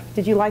kids enough.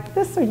 Did you like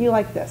this or do you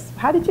like this?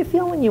 How did you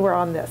feel when you were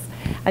on this?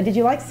 Did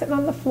you like sitting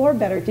on the floor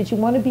better? Did you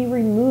want to be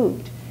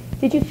removed?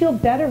 Did you feel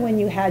better when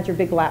you had your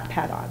big lap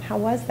pad on? How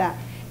was that?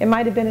 It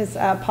might have been, as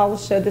Paula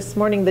showed this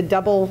morning, the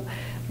double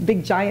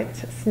big giant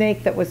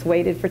snake that was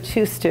weighted for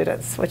 2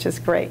 students, which is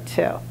great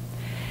too.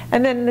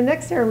 And then the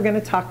next area we're going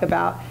to talk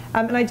about,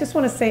 and I just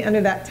want to say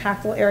under that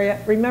tactile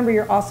area, remember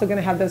you're also going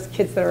to have those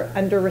kids that are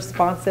under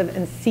responsive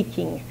and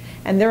seeking.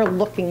 And they're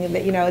looking,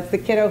 you know, it's the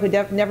kiddo who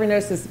never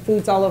notices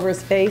food's all over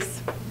his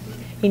face.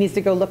 He needs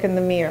to go look in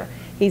the mirror.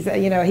 He's,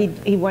 you know,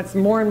 he wants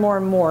more and more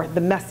and more.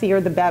 The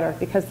messier, the better,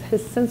 because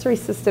his sensory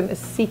system is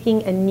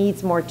seeking and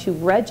needs more to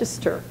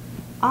register.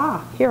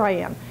 Ah, here I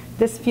am.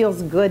 This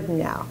feels good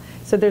now.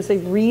 So there's a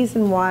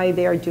reason why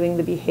they are doing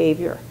the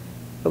behavior.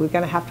 But we're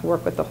going to have to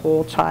work with the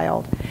whole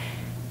child.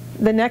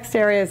 The next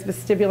area is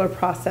vestibular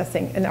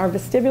processing. And our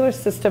vestibular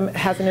system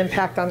has an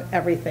impact on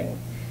everything.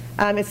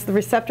 It's the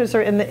receptors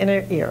are in the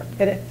inner ear.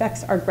 It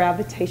affects our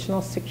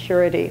gravitational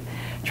security.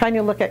 Trying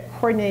to look at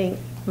coordinating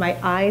my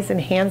eyes and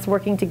hands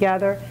working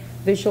together,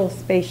 visual,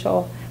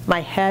 spatial,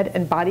 my head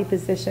and body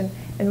position,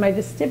 and my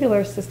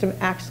vestibular system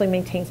actually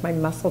maintains my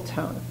muscle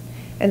tone.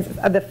 And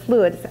the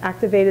fluid, it's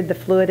activated the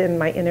fluid in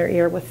my inner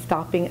ear with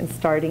stopping and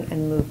starting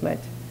and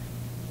movement.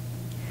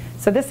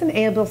 So this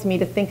enables me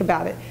to think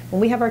about it.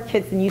 When we have our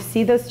kids and you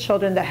see those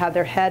children that have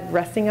their head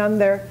resting on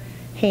their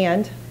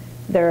hand,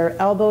 their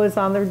elbow is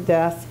on their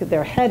desk,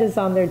 their head is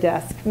on their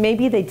desk.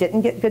 Maybe they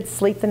didn't get good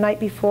sleep the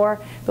night before,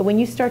 but when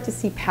you start to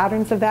see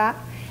patterns of that,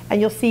 and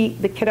you'll see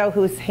the kiddo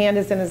whose hand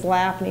is in his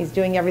lap and he's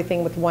doing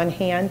everything with one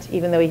hand,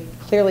 even though he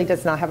clearly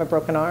does not have a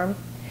broken arm.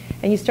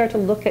 And you start to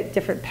look at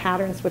different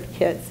patterns with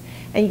kids.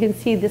 And you can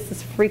see this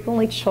is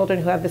frequently children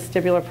who have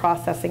vestibular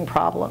processing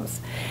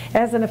problems. It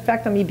has an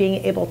effect on me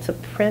being able to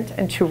print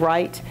and to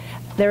write.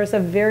 There is a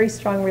very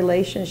strong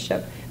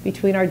relationship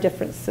between our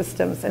different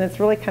systems. And it's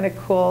really kind of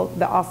cool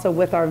that also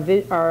with our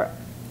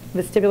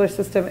vestibular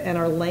system and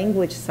our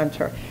language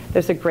center,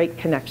 there's a great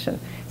connection.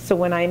 So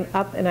when I'm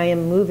up and I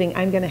am moving,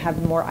 I'm going to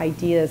have more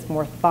ideas,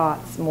 more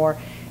thoughts, more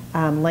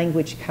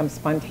language come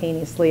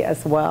spontaneously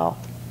as well.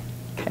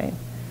 Okay.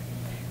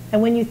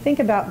 And when you think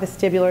about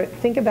vestibular,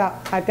 think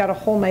about I've got to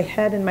hold my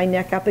head and my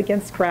neck up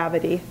against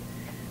gravity.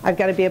 I've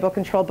got to be able to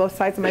control both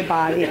sides of my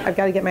body. I've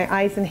got to get my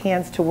eyes and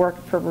hands to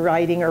work for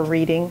writing or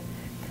reading.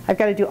 I've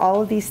got to do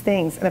all of these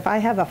things. And if I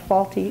have a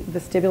faulty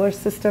vestibular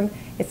system,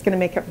 it's going to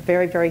make it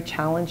very, very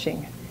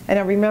challenging. And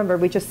now remember,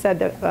 we just said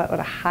that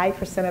a high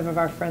percent of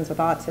our friends with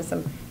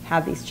autism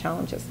have these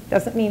challenges.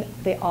 Doesn't mean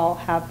they all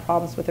have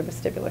problems with their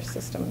vestibular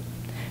system.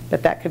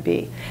 that could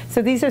be.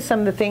 So these are some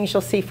of the things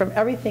you'll see from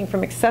everything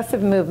from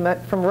excessive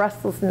movement, from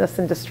restlessness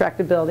and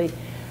distractibility.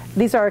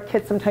 These are our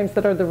kids sometimes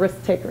that are the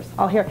risk takers.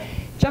 I'll hear,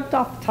 jumped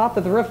off the top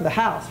of the roof of the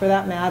house for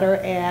that matter,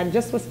 and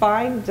just was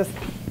fine, just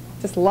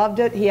loved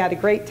it. He had a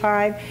great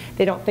time.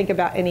 They don't think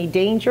about any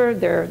danger.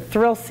 They're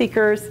thrill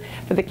seekers.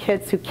 For the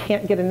kids who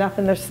can't get enough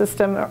in their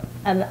system.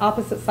 And the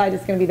opposite side is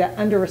going to be that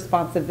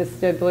under-responsive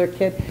vestibular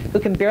kid who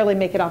can barely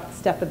make it off the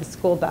step of the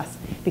school bus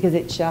because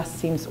it just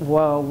seems,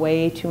 whoa,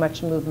 way too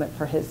much movement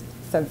for his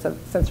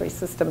sensory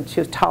system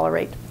to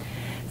tolerate.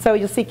 So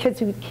you'll see kids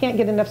who can't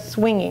get enough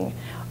swinging.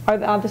 On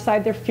the other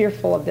side, they're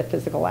fearful of the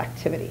physical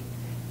activity.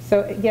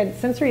 So again,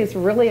 sensory is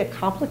really a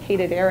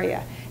complicated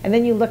area. And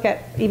then you look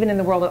at, even in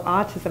the world of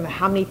autism,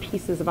 how many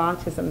pieces of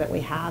autism that we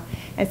have.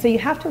 And so you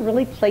have to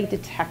really play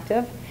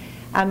detective.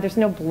 There's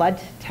no blood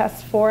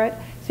test for it.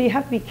 So you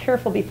have to be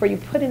careful before you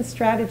put in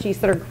strategies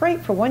that are great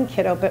for one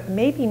kiddo, but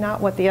maybe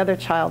not what the other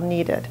child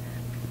needed.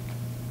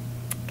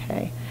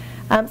 Okay.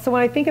 So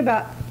when I think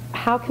about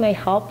how can I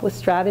help with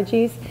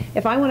strategies,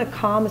 if I want to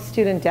calm a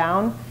student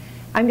down,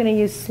 I'm going to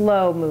use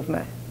slow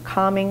movement,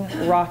 calming,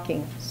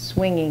 rocking,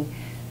 swinging,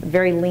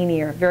 very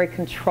linear, very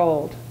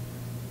controlled.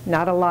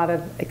 Not a lot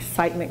of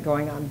excitement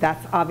going on.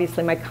 That's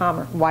obviously my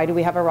calmer. Why do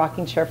we have a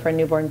rocking chair for a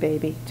newborn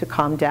baby? To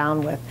calm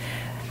down with.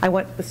 I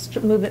want the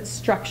movement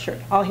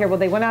structured. I'll hear, well,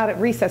 they went out at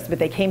recess, but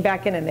they came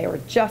back in and they were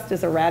just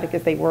as erratic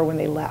as they were when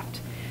they left.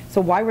 So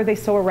why were they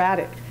so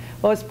erratic?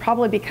 Well, it's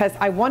probably because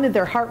I wanted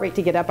their heart rate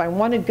to get up. I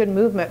wanted good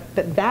movement,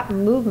 but that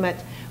movement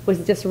was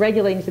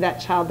dysregulating to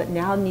that child that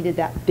now needed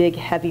that big,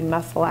 heavy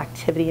muscle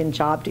activity and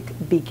job to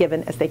be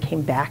given as they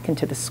came back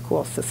into the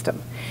school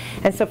system.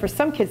 And so for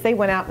some kids, they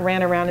went out and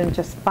ran around and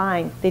just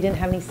fine. They didn't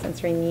have any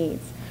sensory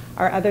needs.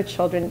 Our other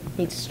children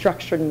need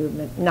structured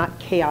movement, not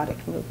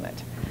chaotic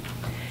movement.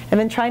 And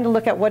then trying to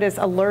look at what is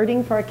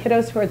alerting for our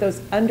kiddos who are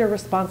those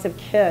under-responsive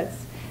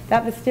kids.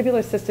 That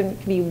vestibular system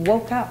can be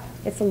woke up.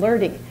 It's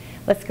alerting.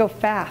 Let's go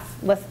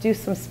fast. Let's do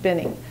some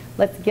spinning.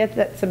 Let's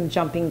get some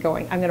jumping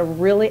going. I'm going to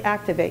really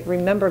activate.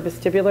 Remember,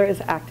 vestibular is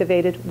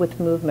activated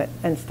with movement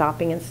and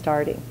stopping and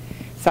starting.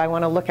 So I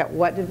want to look at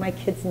what did my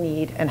kids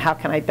need and how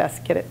can I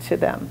best get it to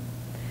them.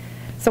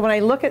 So when I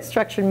look at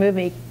structured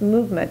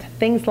movement,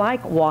 things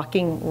like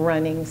walking,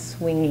 running,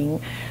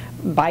 swinging,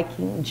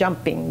 biking,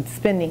 jumping,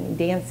 spinning,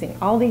 dancing,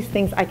 all these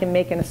things I can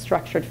make in a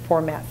structured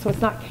format. So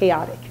it's not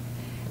chaotic.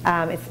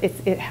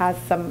 It has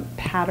some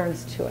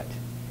patterns to it.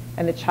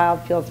 And the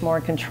child feels more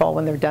in control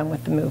when they're done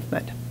with the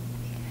movement.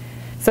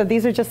 So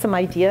these are just some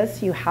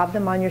ideas. You have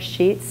them on your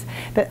sheets.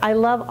 But I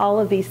love all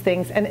of these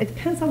things, and it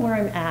depends on where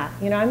I'm at.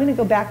 You know, I'm going to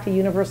go back to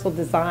universal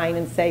design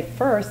and say,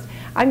 first,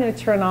 I'm going to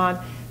turn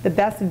on the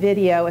best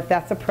video, if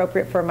that's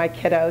appropriate for my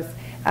kiddos.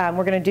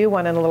 We're going to do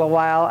one in a little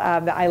while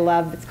that I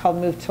love. It's called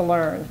Move to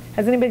Learn.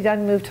 Has anybody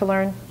done Move to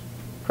Learn?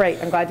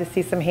 Great. I'm glad to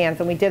see some hands.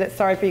 And we did it.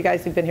 Sorry for you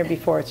guys who've been here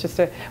before. It's just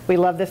we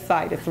love this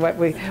site. It's what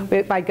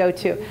I go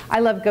to. I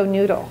love Go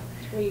Noodle.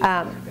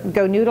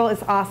 Go Noodle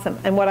is awesome.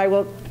 And what I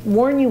will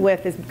warn you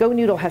with is Go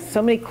Noodle has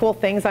so many cool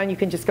things on. You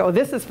can just go, oh,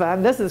 this is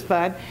fun, this is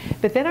fun.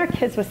 But then our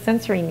kids with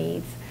sensory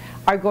needs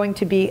are going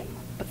to be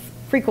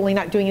frequently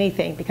not doing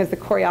anything because the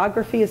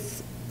choreography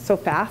is so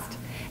fast.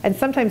 And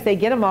sometimes they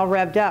get them all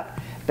revved up,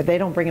 but they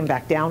don't bring them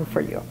back down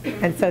for you.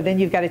 And so then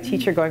you've got a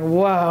teacher going,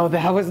 whoa,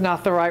 that was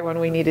not the right one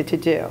we needed to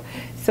do.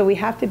 So we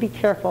have to be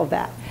careful of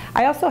that.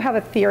 I also have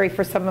a theory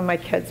for some of my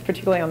kids,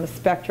 particularly on the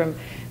spectrum,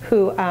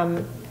 who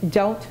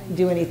don't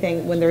do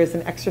anything when there is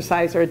an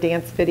exercise or a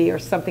dance video or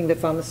something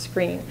that's on the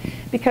screen.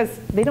 Because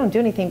they don't do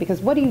anything,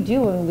 because what do you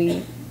do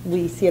when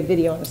we see a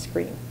video on a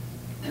screen?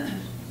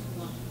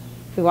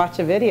 We watch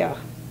a video.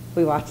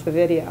 We watch the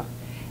video.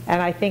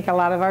 And I think a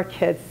lot of our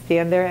kids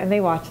stand there and they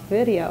watch the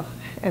video.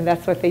 And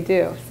that's what they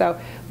do. So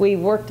we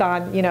worked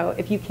on, you know,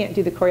 if you can't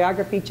do the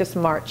choreography, just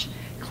march.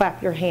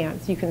 Clap your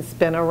hands. You can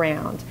spin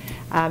around.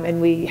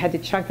 And we had to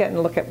chunk it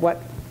and look at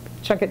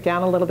chunk it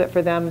down a little bit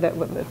for them that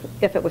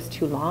if it was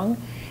too long.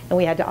 And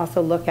we had to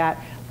also look at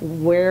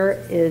where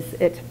is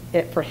it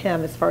for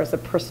him as far as a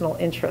personal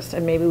interest.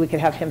 And maybe we could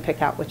have him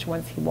pick out which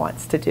ones he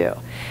wants to do.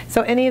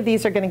 So any of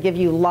these are going to give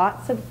you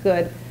lots of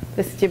good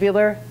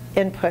vestibular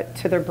input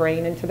to their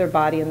brain and to their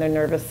body and their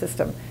nervous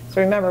system.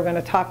 So remember, we're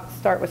going to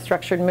start with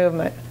structured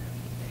movement.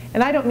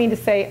 And I don't mean to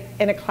say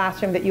in a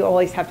classroom that you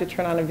always have to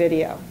turn on a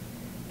video.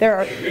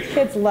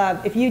 Kids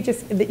love, if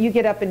you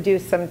get up and do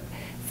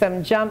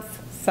some jumps,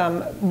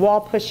 some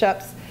wall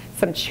push-ups,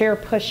 some chair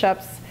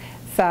push-ups,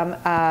 some,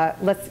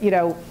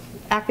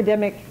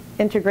 academic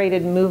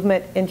integrated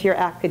movement into your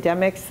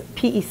academics.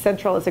 PE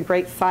Central is a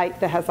great site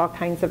that has all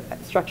kinds of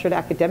structured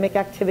academic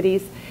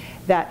activities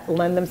that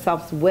lend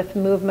themselves with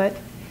movement.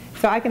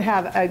 So I can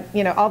have,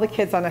 all the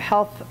kids on a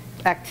health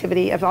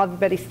activity, if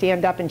everybody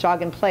stand up and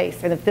jog in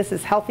place. And if this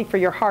is healthy for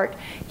your heart,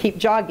 keep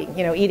jogging.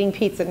 Eating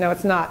pizza, no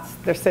it's not,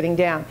 they're sitting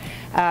down.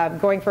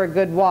 Going for a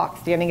good walk,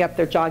 standing up,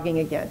 they're jogging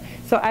again.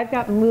 So I've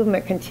got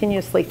movement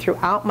continuously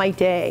throughout my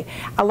day.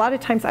 A lot of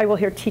times I will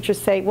hear teachers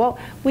say, well,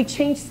 we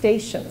changed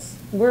stations.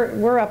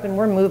 We're up and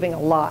we're moving a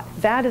lot.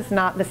 That is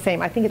not the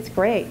same. I think it's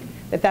great.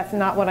 that that's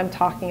not what I'm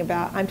talking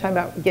about. I'm talking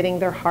about getting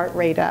their heart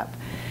rate up.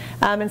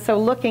 And so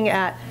looking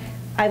at,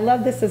 I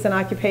love this as an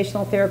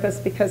occupational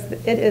therapist because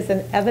it is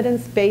an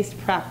evidence-based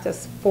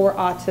practice for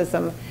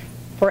autism,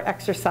 for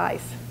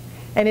exercise.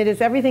 And it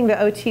is everything the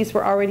OTs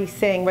were already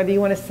saying, whether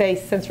you want to say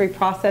sensory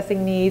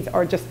processing needs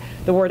or just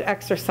the word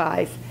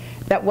exercise,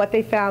 that what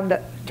they found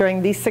that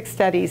during these 6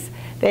 studies,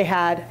 they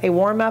had a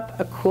warm-up,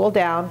 a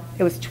cool-down.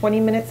 It was 20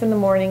 minutes in the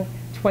morning,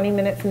 20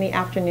 minutes in the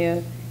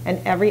afternoon,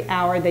 and every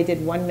hour they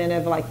did 1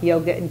 minute of like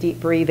yoga and deep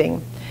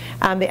breathing.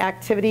 The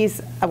activities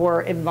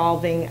were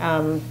involving,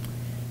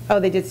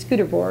 they did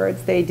scooter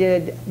boards, they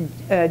did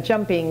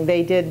jumping,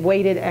 they did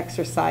weighted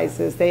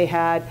exercises, they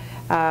had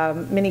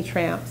mini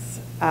tramps,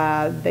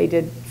 they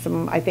did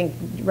some, I think,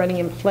 running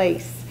in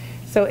place.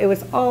 So it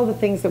was all the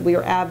things that we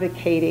were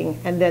advocating,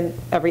 and then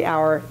every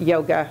hour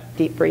yoga,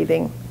 deep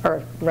breathing,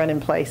 or run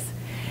in place.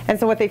 And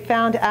so what they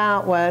found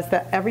out was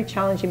that every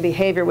challenging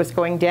behavior was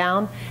going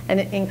down, and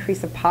an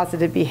increase of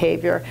positive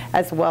behavior,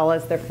 as well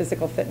as their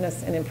physical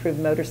fitness and improved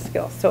motor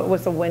skills. So it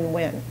was a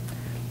win-win.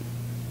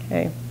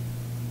 Okay.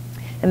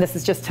 And this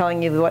is just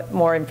telling you what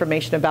more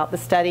information about the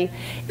study.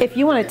 If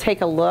you want to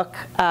take a look,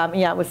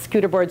 with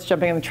scooter boards,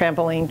 jumping on the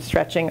trampoline,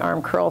 stretching,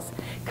 arm curls.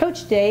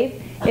 Coach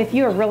Dave, if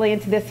you are really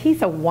into this,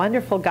 he's a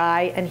wonderful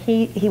guy, and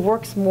he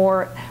works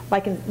more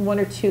like in 1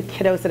 or 2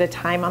 kiddos at a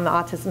time on the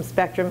autism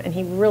spectrum, and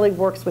he really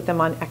works with them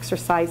on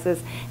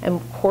exercises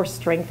and core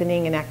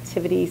strengthening and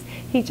activities.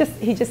 He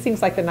just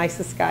seems like the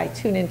nicest guy.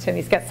 Tune into him.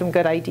 He's got some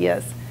good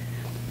ideas.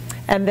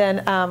 And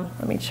then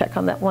let me check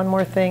on that one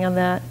more thing on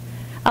that.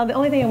 The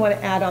only thing I want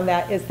to add on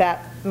that is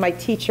that my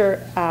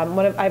teacher, I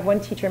have one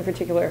teacher in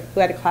particular who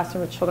had a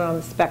classroom with children on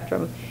the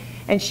spectrum,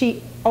 and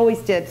she always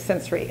did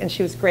sensory, and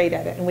she was great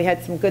at it, and we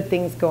had some good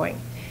things going.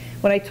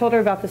 When I told her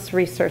about this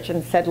research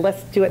and said,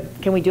 let's do it,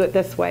 can we do it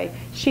this way,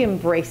 she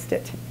embraced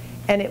it,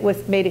 and it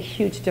made a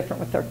huge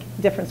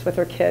difference with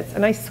her kids.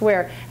 And I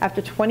swear,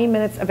 after 20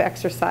 minutes of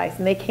exercise,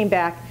 and they came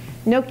back,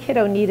 no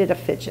kiddo needed a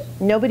fidget.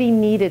 Nobody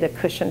needed a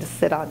cushion to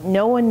sit on.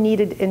 No one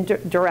needed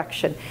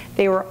direction.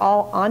 They were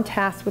all on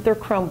task with their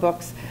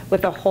Chromebooks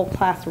with a whole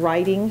class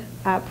writing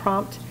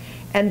prompt,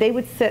 and they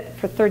would sit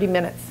for 30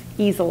 minutes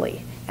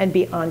easily and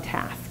be on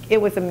task. It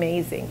was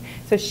amazing.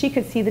 So she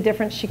could see the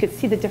difference. She could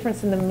see the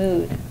difference in the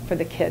mood for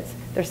the kids,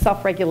 their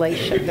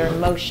self-regulation, their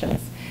emotions.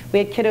 We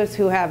had kiddos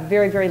who have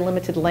very, very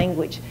limited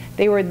language.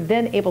 They were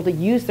then able to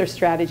use their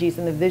strategies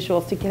and the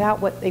visuals to get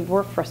out what they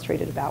were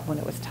frustrated about when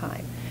it was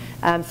time.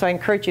 So I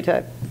encourage you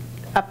to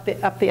up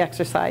the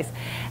exercise.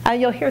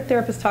 You'll hear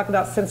therapists talk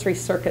about sensory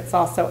circuits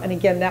also, and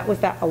again, that was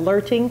that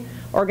alerting,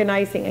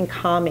 organizing, and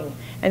calming.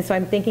 And so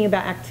I'm thinking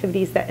about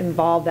activities that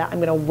involve that.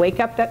 I'm going to wake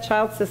up that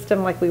child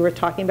system like we were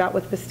talking about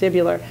with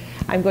vestibular.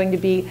 I'm going to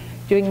be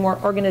doing more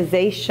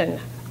organization.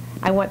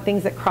 I want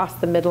things that cross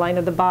the midline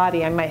of the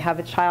body. I might have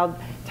a child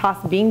toss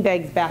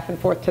beanbags back and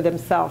forth to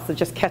themselves, so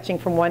just catching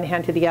from one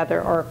hand to the other,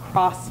 or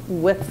cross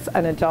with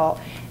an adult.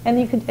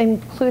 And you could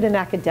include an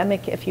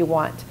academic if you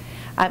want.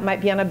 It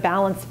might be on a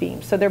balance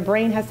beam. So their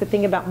brain has to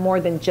think about more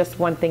than just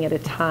one thing at a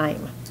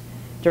time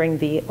during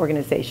the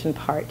organization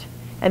part.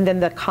 And then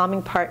the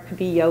calming part could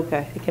be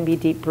yoga. It can be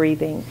deep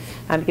breathing.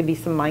 It can be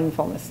some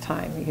mindfulness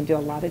time. You can do a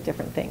lot of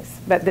different things.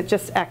 But they're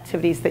just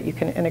activities that you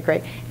can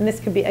integrate. And this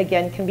could be,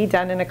 again, can be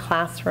done in a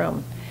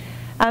classroom.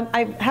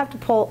 I have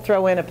to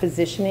throw in a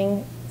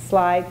positioning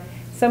slide.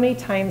 So many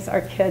times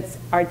our kids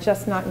are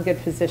just not in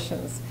good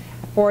positions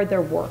for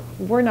their work.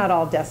 We're not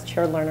all desk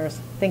chair learners.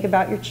 Think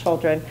about your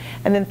children,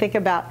 and then think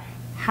about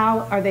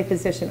how are they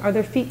positioned? Are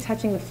their feet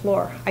touching the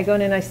floor? I go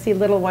in and I see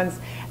little ones,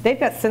 they've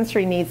got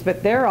sensory needs,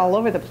 but they're all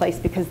over the place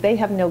because they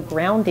have no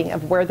grounding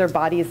of where their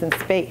body is in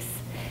space.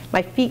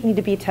 My feet need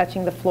to be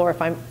touching the floor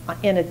if I'm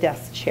in a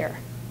desk chair.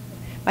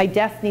 My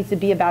desk needs to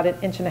be about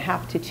 1.5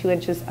 inches to 2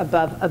 inches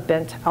above a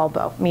bent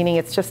elbow, meaning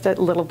it's just a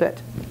little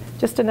bit,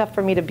 just enough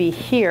for me to be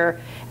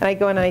here, and I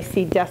go in and I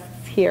see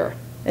desks here,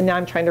 and now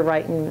I'm trying to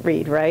write and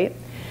read, right?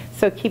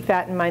 So keep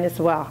that in mind as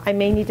well. I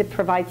may need to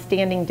provide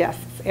standing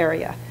desks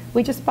area.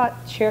 We just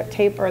bought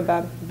tape or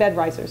the bed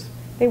risers.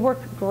 They work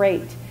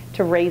great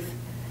to raise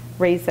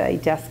a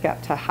desk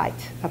up to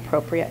height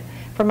appropriate.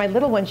 For my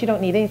little ones, you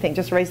don't need anything.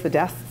 Just raise the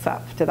desks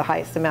up to the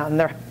highest amount, and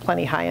they're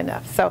plenty high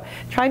enough. So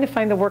trying to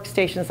find the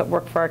workstations that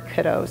work for our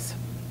kiddos.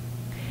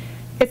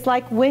 It's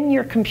like when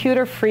your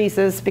computer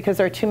freezes because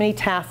there are too many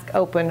tasks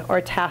open or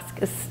a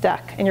task is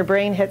stuck, and your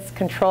brain hits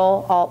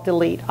Control, Alt,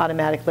 Delete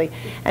automatically.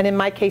 And in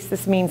my case,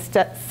 this means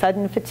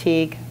sudden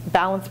fatigue,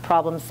 balance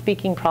problems,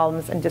 speaking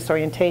problems, and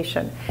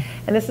disorientation.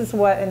 And this is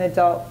what an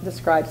adult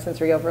describes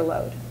sensory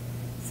overload.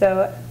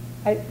 So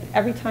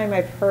every time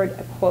I've heard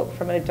a quote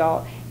from an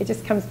adult, it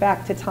just comes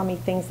back to tell me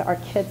things that our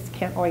kids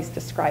can't always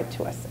describe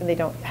to us, and they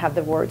don't have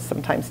the words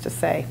sometimes to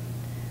say.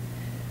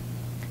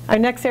 Our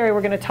next area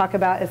we're going to talk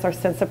about is our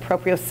sense of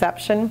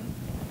proprioception.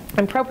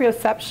 And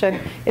proprioception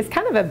is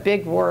kind of a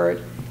big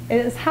word.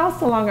 It is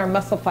housed along our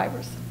muscle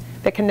fibers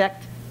that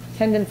connect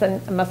tendons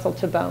and muscle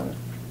to bone.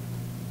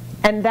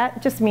 And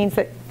that just means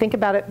that, think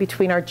about it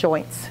between our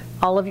joints.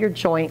 All of your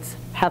joints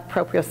have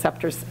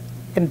proprioceptors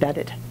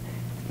embedded.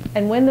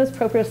 And when those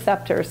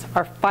proprioceptors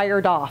are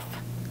fired off,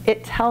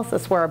 it tells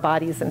us where our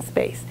body is in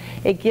space.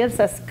 It gives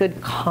us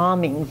good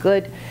calming,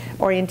 good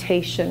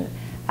orientation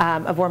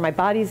of where my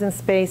body's in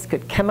space,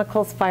 good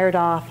chemicals fired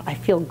off. I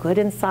feel good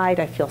inside,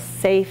 I feel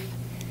safe.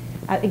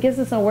 It gives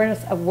us an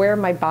awareness of where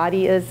my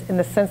body is in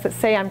the sense that,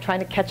 say I'm trying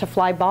to catch a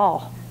fly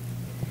ball.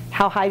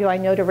 How high do I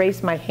know to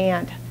raise my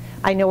hand?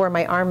 I know where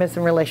my arm is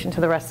in relation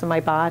to the rest of my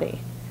body.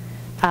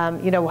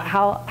 You know,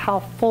 how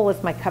full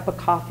is my cup of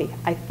coffee?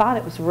 I thought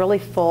it was really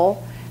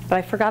full, but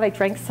I forgot I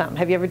drank some.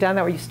 Have you ever done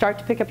that where you start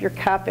to pick up your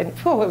cup and,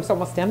 oh, it was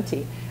almost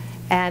empty?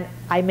 And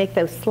I make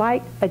those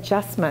slight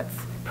adjustments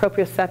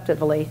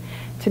proprioceptively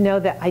to know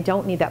that I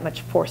don't need that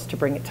much force to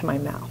bring it to my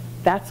mouth.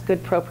 That's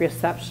good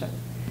proprioception.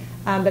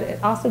 But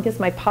it also gives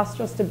my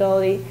postural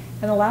stability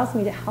and allows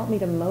me to help me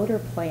to motor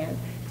plan,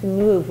 to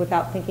move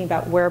without thinking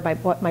about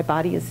what my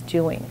body is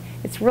doing.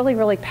 It's really,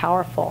 really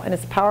powerful, and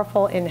it's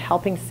powerful in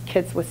helping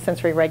kids with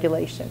sensory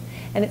regulation.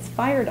 And it's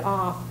fired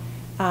off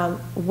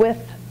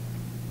with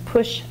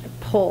push,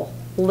 pull,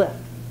 lift,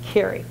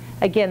 carry.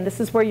 Again, this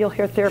is where you'll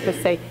hear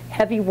therapists say,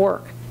 heavy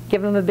work,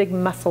 give them a big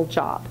muscle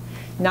job,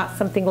 not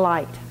something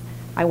light.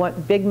 I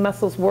want big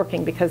muscles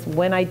working because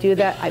when I do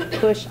that, I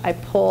push, I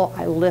pull,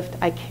 I lift,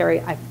 I carry,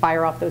 I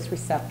fire off those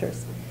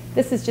receptors.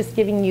 This is just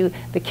giving you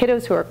the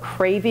kiddos who are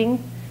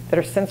craving, that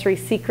are sensory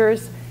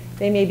seekers.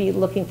 They may be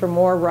looking for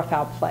more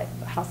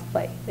house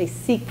play. They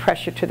seek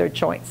pressure to their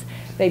joints.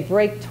 They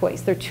break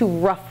toys. They're too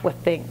rough with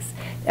things.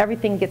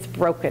 Everything gets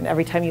broken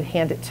every time you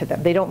hand it to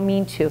them. They don't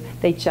mean to.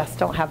 They just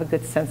don't have a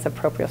good sense of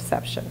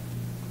proprioception.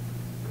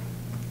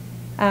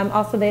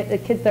 Also, the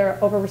kids that are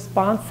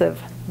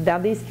over-responsive. Now,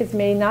 these kids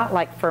may not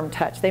like firm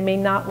touch. They may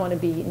not want to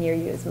be near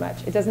you as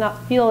much. It does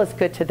not feel as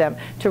good to them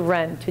to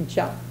run, to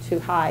jump, to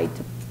hide.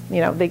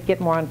 They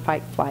get more on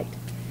fight, flight.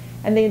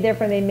 And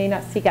therefore, they may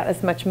not seek out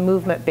as much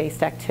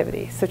movement-based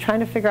activity. So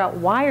trying to figure out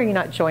why are you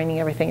not joining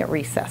everything at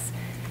recess?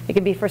 It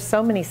can be for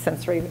so many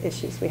sensory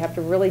issues. We have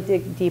to really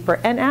dig deeper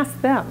and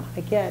ask them.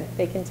 Again,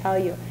 they can tell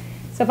you.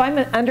 So if I'm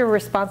an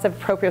under-responsive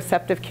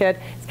proprioceptive kid,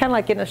 it's kind of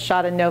like getting a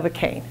shot of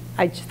Novocaine.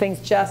 Things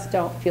just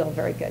don't feel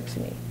very good to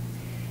me.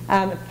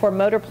 Poor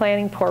motor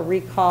planning, poor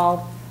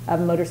recall of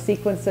motor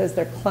sequences.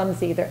 They're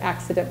clumsy. They're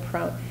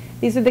accident-prone.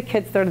 These are the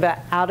kids that are the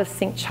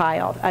out-of-sync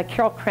child.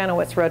 Carol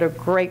Kranowitz wrote a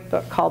great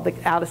book called The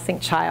Out-of-Sync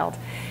Child.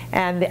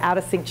 And The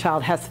Out-of-Sync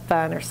Child Has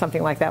Fun, or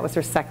something like that was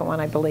her second one,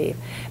 I believe.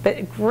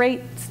 But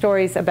great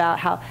stories about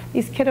how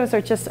these kiddos are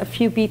just a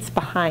few beats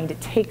behind.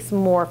 It takes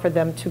more for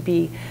them to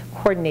be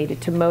coordinated,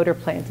 to motor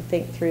plan, to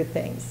think through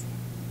things.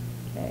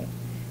 Okay.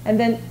 And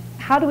then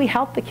how do we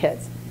help the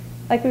kids?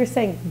 Like we were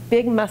saying,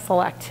 big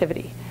muscle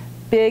activity.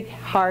 Big,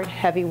 hard,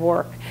 heavy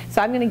work.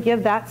 So I'm going to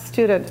give that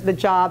student the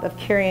job of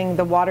carrying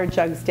the water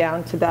jugs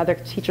down to the other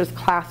teacher's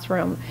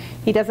classroom.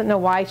 He doesn't know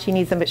why she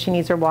needs them, but she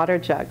needs her water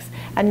jugs.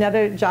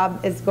 Another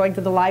job is going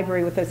to the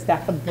library with a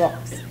stack of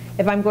books.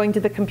 If I'm going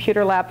to the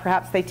computer lab,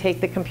 perhaps they take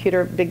the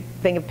computer big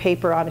thing of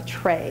paper on a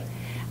tray.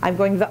 I'm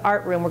going to the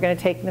art room. We're going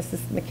to take Mrs.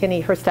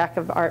 McKinney her stack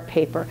of art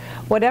paper.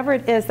 Whatever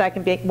it is that I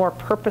can make more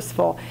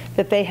purposeful,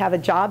 that they have a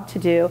job to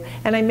do.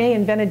 And I may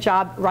invent a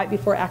job right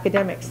before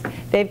academics.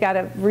 They've got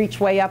to reach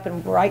way up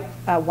and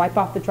wipe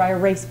off the dry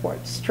erase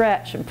board,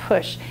 stretch and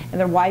push, and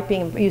they're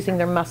wiping and using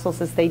their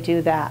muscles as they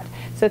do that.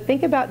 So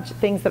think about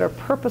things that are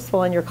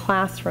purposeful in your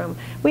classroom.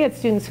 We had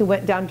students who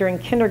went down during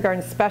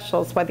kindergarten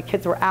specials while the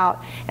kids were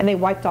out, and they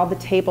wiped all the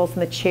tables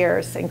and the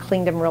chairs and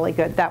cleaned them really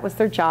good. That was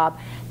their job.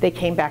 They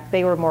came back.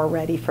 They were more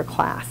ready for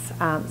class.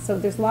 So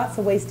there's lots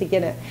of ways to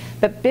get it.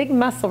 But big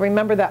muscle,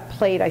 remember that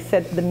plate, I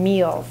said the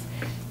meals.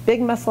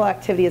 Big muscle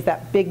activity is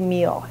that big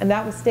meal. And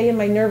that will stay in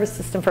my nervous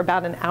system for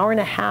about an hour and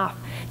a half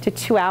to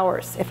 2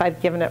 hours if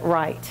I've given it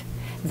right.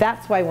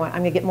 That's what I want.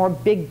 I'm going to get more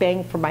big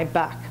bang for my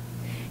buck.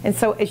 And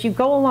so as you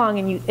go along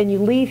and you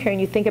leave here and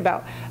you think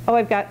about, oh,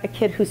 I've got a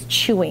kid who's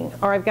chewing,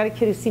 or I've got a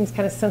kid who seems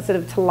kind of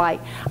sensitive to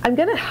light. I'm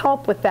going to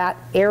help with that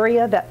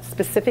area, that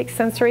specific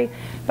sensory,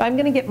 but I'm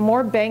going to get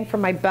more bang for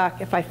my buck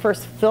if I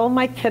first fill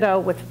my kiddo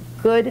with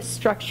good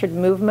structured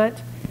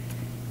movement,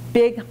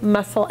 big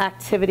muscle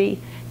activity,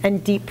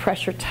 and deep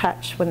pressure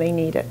touch when they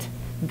need it.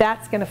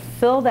 That's going to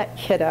fill that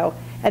kiddo,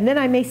 and then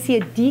I may see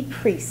a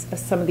decrease of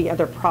some of the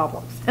other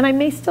problems. And I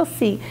may still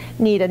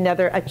need a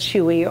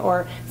chewy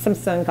or some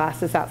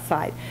sunglasses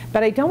outside.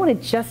 But I don't want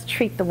to just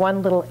treat the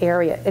one little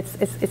area.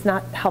 It's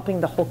not helping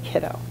the whole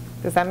kiddo.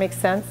 Does that make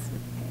sense?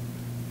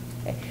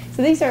 Okay.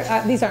 So these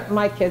aren't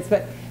my kids,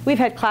 but we've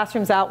had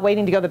classrooms out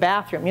waiting to go to the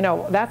bathroom. You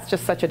know, that's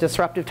just such a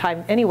disruptive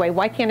time anyway.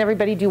 Why can't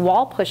everybody do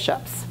wall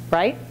push-ups,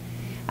 right?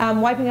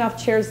 Wiping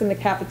off chairs in the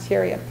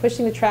cafeteria,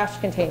 pushing the trash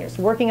containers,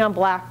 working on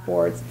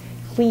blackboards,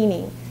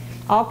 cleaning.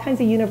 All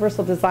kinds of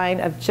universal design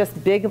of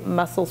just big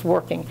muscles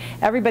working.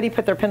 Everybody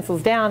put their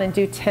pencils down and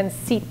do 10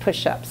 seat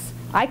push-ups.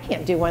 I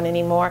can't do one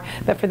anymore,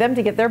 but for them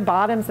to get their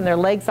bottoms and their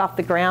legs off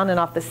the ground and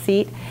off the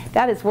seat,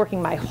 that is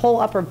working my whole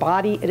upper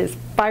body. It is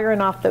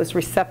firing off those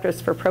receptors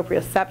for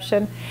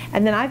proprioception.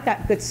 And then I've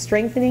got good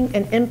strengthening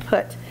and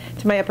input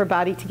to my upper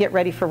body to get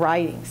ready for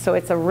writing. So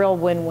it's a real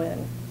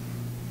win-win.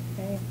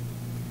 Okay.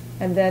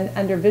 And then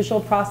under visual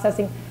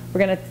processing,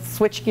 We're going to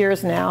switch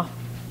gears now.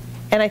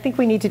 And I think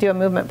we need to do a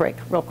movement break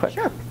real quick.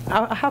 Sure.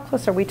 How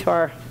close are we to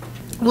our...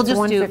 We'll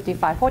just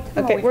 1:55. What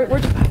time Okay, are we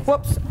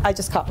whoops, I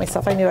just caught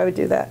myself. I knew I would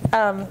do that.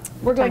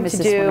 We're going to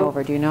this one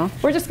over, do you know?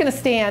 We're just going to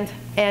stand,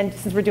 and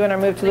since we're doing our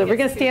move to live, we're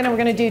going to stand and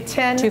we're going to do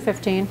 10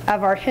 2:15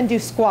 of our Hindu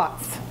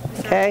squats,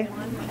 okay?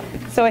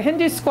 So a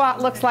Hindu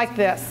squat looks like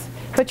this.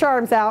 Put your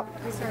arms out.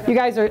 You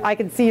guys are, I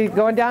can see you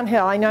going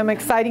downhill. I know I'm an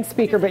exciting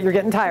speaker, but you're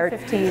getting tired.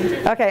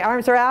 15. Okay,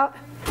 arms are out,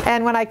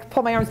 and when I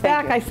pull my arms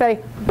back, I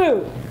say,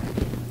 boo,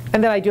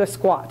 and then I do a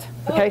squat.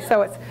 Okay,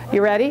 so it's,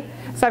 you ready?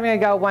 So I'm going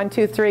to go 1,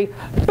 2, 3,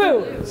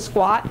 boo,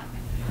 squat,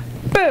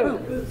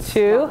 boo,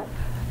 2,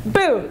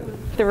 boo,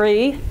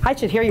 3, I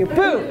should hear you,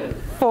 boo,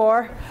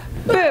 4,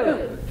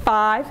 boo,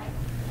 5,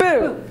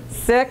 boo,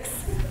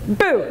 6,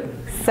 boo,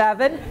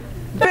 7,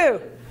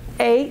 boo,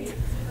 8,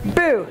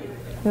 boo,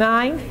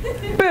 9,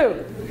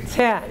 boo,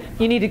 10.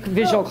 You need a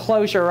visual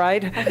closure,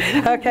 right?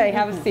 Okay,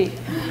 have a seat.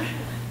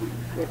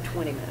 We have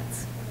 20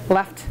 minutes.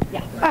 Left?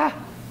 Yeah.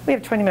 We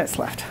have 20 minutes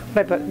left.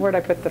 Where'd I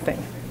put the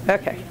thing?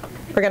 Okay,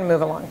 we're going to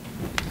move along.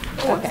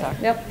 Okay.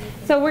 Yep.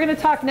 So we're going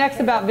to talk next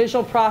about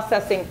visual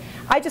processing.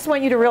 I just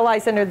want you to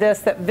realize under this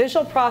that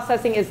visual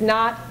processing is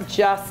not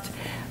just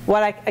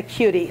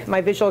acuity, my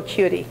visual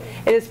acuity.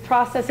 It is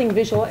processing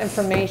visual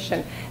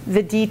information,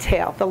 the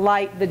detail, the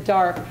light, the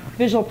dark,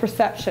 visual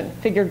perception,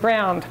 figure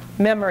ground,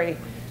 memory,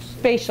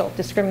 spatial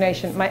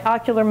discrimination, my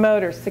ocular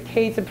motor,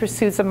 saccades and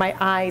pursuits of my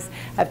eyes,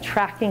 of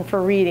tracking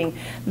for reading,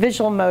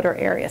 visual motor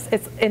areas.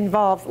 It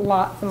involves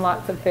lots and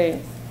lots of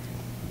things.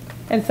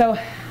 And so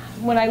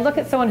when I look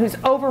at someone who's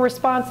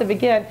over-responsive,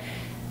 again,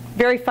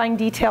 very fine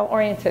detail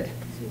oriented,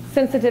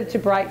 sensitive to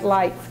bright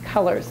lights,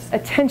 colors,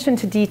 attention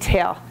to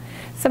detail.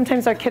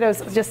 Sometimes our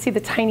kiddos just see the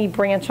tiny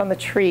branch on the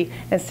tree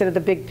instead of the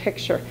big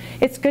picture.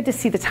 It's good to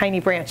see the tiny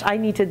branch. I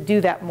need to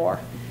do that more,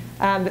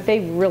 but they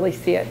really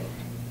see it.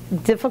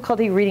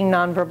 Difficulty reading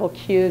nonverbal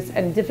cues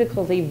and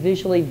difficulty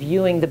visually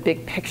viewing the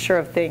big picture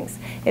of things.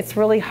 It's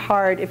really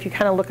hard if you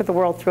kind of look at the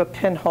world through a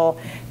pinhole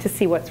to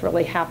see what's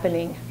really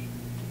happening.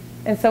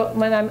 And so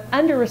when I'm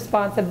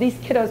under-responsive, these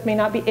kiddos may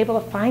not be able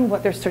to find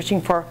what they're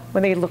searching for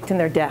when they looked in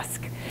their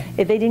desk.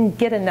 If they didn't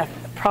get enough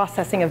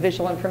processing of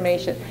visual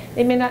information.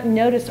 They may not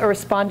notice or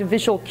respond to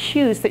visual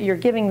cues that you're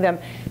giving them.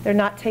 They're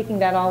not taking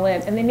that all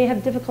in. And they may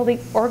have difficulty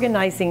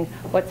organizing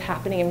what's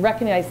happening and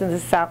recognizing the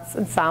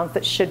sounds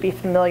that should be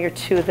familiar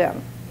to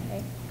them.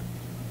 Okay.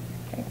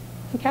 Okay.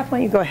 And Kath, why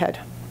don't you go ahead?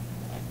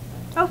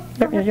 Oh,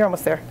 you're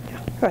almost there.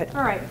 Yeah. Go ahead.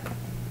 All right.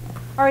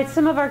 All right,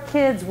 some of our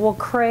kids will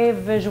crave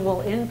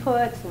visual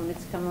input. Let me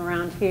just come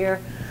around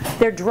here.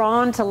 They're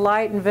drawn to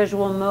light and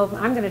visual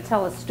movement. I'm going to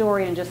tell a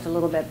story in just a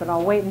little bit, but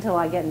I'll wait until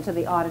I get into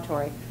the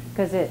auditory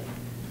because it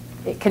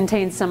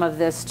contains some of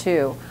this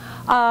too.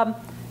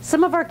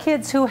 Some of our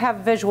kids who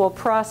have visual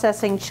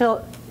processing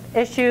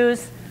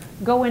issues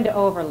go into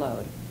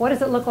overload. What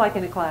does it look like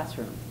in a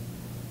classroom?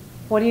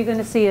 What are you going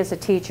to see as a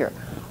teacher?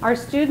 Our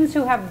students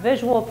who have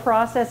visual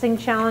processing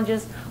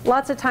challenges,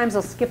 lots of times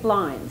they'll skip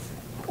lines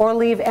or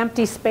leave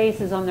empty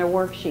spaces on their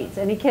worksheets.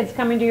 Any kids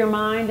coming to your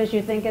mind as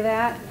you think of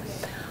that?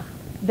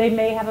 They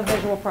may have a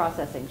visual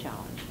processing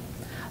challenge.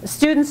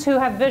 Students who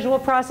have visual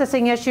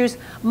processing issues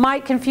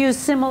might confuse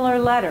similar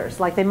letters,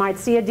 like they might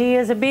see a D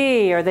as a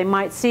B, or they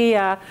might see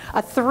a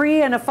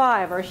 3 and a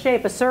 5, or a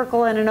shape, a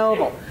circle and an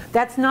oval.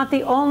 That's not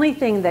the only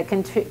thing that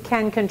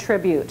can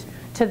contribute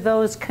to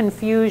those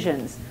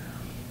confusions.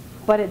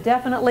 But it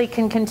definitely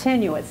can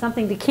continue. It's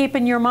something to keep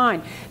in your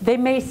mind. They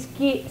may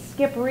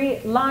skip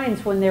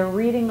lines when they're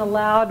reading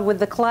aloud with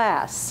the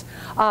class.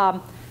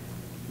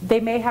 They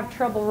may have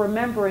trouble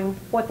remembering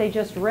what they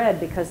just read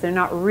because they're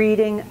not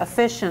reading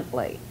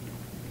efficiently,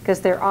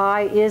 because their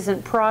eye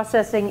isn't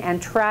processing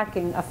and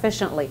tracking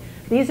efficiently.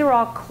 These are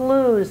all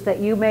clues that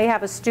you may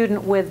have a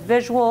student with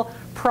visual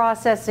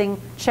processing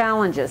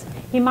challenges.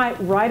 He might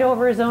write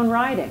over his own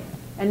writing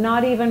and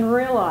not even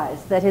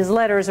realize that his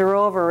letters are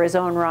over his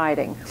own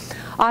writing.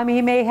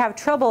 He may have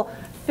trouble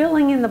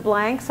filling in the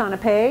blanks on a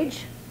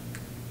page.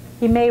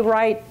 He may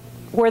write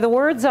where the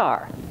words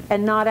are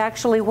and not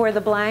actually where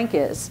the blank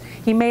is.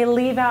 He may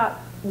leave out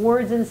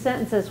words and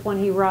sentences when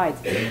he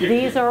writes.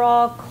 These are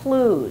all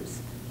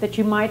clues that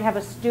you might have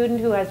a student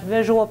who has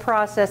visual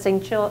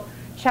processing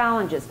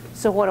challenges.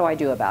 So what do I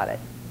do about it?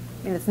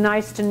 And it's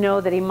nice to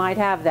know that he might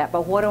have that,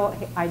 but what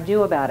do I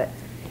do about it?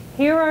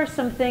 Here are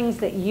some things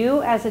that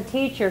you as a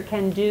teacher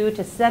can do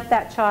to set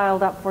that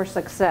child up for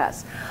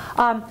success.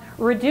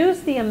 Reduce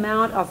the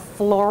amount of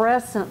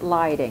fluorescent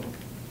lighting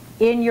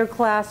in your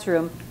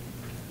classroom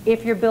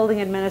if your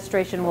building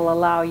administration will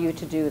allow you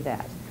to do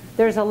that.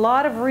 There's a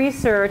lot of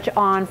research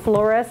on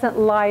fluorescent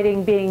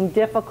lighting being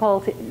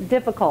difficult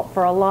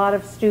for a lot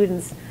of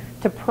students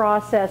to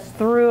process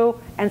through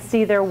and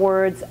see their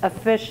words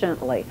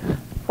efficiently.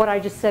 What I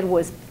just said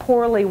was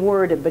poorly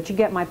worded, but you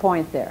get my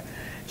point there.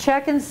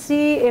 Check and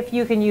see if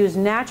you can use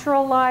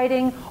natural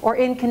lighting or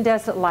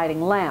incandescent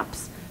lighting,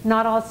 lamps.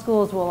 Not all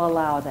schools will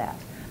allow that.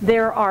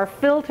 There are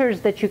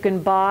filters that you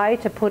can buy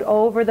to put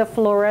over the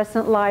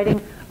fluorescent lighting.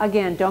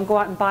 Again, don't go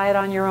out and buy it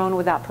on your own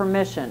without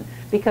permission,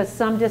 because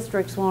some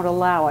districts won't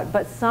allow it,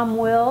 but some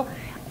will.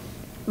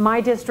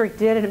 My district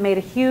did, and it made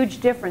a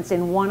huge difference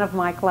in one of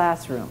my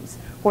classrooms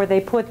where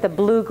they put the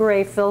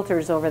blue-gray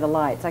filters over the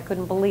lights. I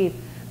couldn't believe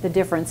the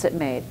difference it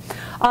made.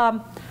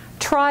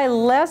 Try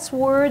less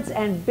words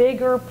and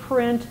bigger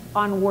print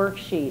on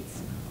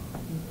worksheets.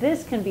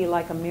 This can be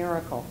like a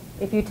miracle.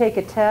 If you take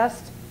a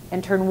test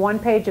and turn one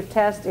page of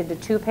test into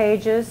 2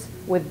 pages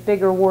with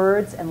bigger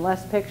words and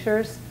less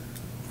pictures,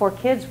 for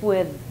kids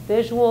with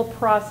visual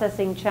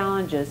processing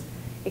challenges,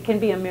 it can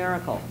be a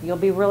miracle. You'll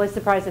be really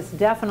surprised. It's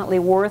definitely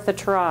worth a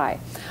try.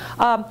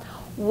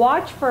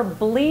 Watch for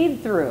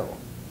bleed through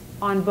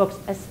on books,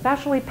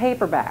 especially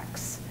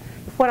paperbacks.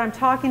 What I'm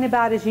talking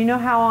about is, you know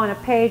how on a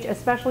page,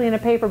 especially in a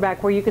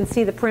paperback where you can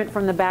see the print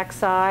from the back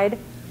side,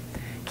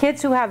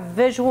 kids who have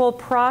visual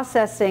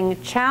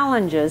processing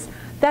challenges,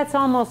 that's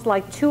almost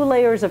like 2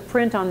 layers of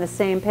print on the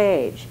same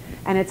page.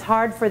 And it's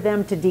hard for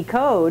them to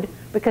decode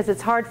because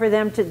it's hard for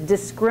them to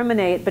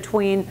discriminate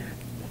between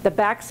the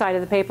back side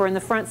of the paper and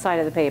the front side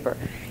of the paper.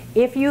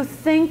 If you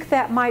think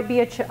that might be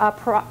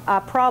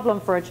a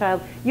problem for a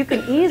child, you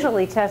can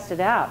easily test it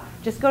out.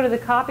 Just go to the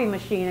copy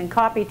machine and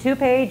copy 2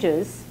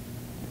 pages,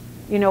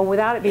 you know,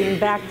 without it being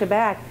back to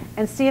back,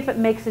 and see if it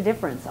makes a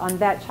difference on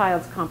that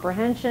child's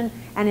comprehension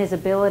and his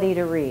ability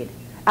to read.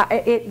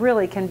 It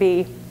really can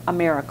be a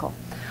miracle.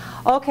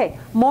 Okay,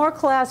 more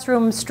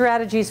classroom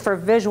strategies for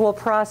visual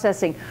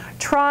processing.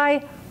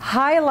 Try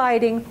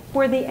highlighting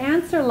where the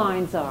answer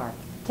lines are.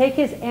 Take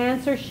his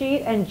answer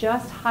sheet and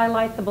just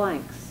highlight the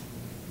blanks.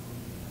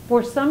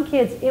 For some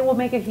kids, it will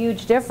make a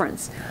huge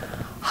difference.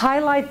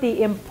 Highlight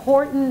the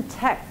important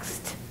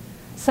text.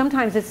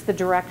 Sometimes it's the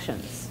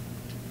directions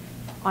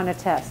on a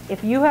test.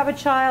 If you have a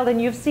child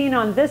and you've seen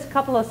on this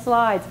couple of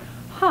slides,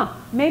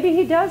 maybe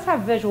he does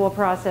have visual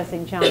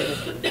processing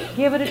challenges,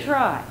 give it a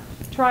try.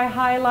 Try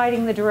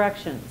highlighting the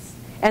directions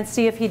and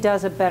see if he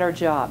does a better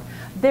job.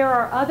 There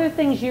are other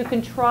things you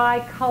can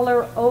try,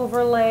 color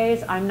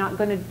overlays. I'm not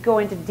going to go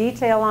into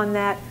detail on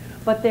that,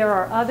 but there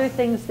are other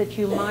things that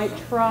you might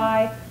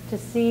try to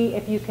see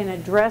if you can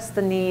address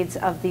the needs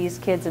of these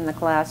kids in the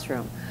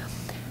classroom.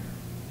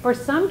 For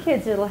some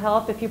kids, it'll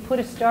help if you put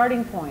a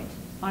starting point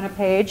on a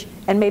page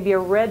and maybe a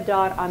red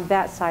dot on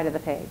that side of the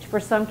page.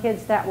 For some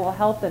kids, that will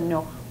help them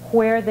know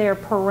where their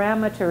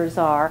parameters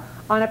are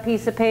on a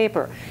piece of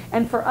paper.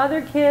 And for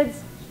other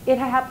kids, it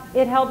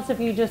helps if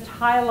you just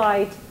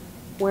highlight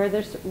where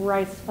they're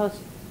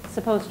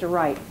supposed to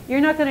write.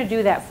 You're not going to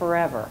do that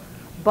forever,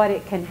 but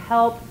it can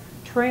help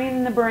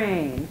train the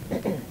brain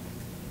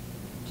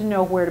to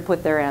know where to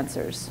put their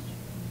answers.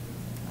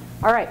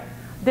 All right,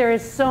 there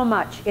is so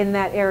much in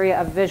that area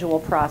of visual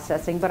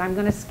processing, but I'm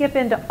going to skip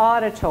into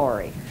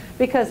auditory,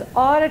 because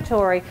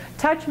auditory,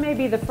 touch may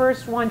be the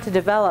first one to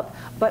develop,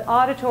 but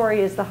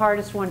auditory is the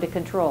hardest one to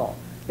control,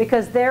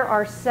 because there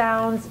are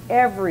sounds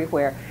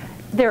everywhere.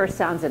 There are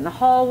sounds in the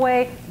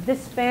hallway.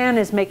 This fan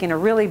is making a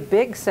really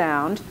big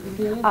sound.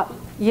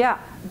 Yeah,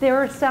 there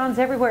are sounds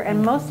everywhere,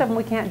 and most of them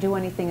we can't do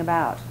anything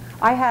about.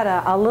 I had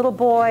a little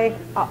boy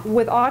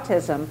with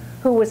autism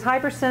who was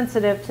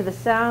hypersensitive to the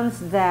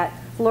sounds that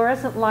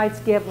fluorescent lights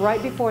give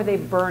right before they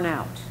burn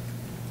out.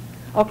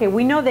 Okay,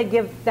 we know they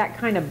give that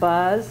kind of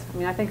buzz. I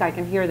mean, I think I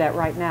can hear that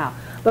right now.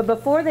 But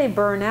before they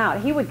burn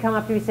out, he would come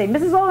up to me and say,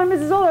 Mrs.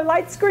 Oehler,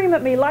 lights scream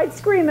at me, lights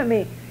scream at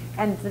me.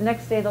 And the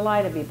next day the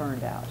light would be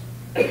burned out.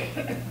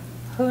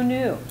 Who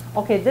knew?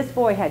 Okay, this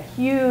boy had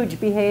huge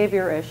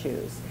behavior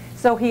issues.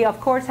 So he, of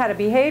course, had a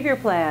behavior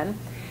plan,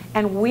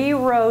 and we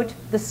wrote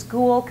the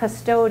school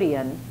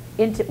custodian,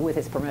 with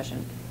his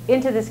permission,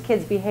 into this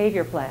kid's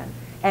behavior plan.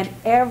 And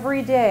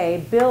every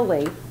day,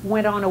 Billy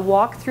went on a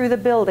walk through the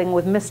building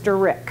with Mr.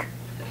 Rick.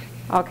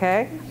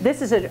 Okay?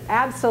 This is an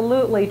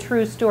absolutely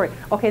true story.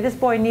 Okay, this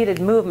boy needed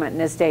movement in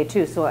his day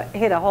too, so it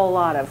hit a whole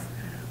lot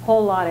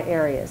of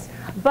areas.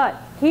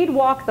 But he'd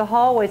walk the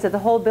hallways of the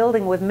whole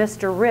building with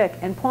Mr. Rick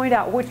and point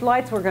out which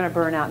lights were going to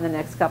burn out in the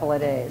next couple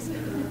of days.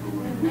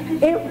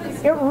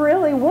 It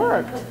really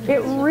worked.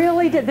 It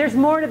really did. There's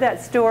more to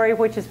that story,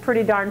 which is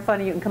pretty darn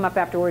funny. You can come up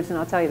afterwards and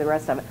I'll tell you the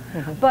rest of it.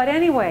 But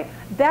anyway,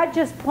 that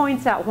just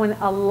points out when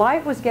a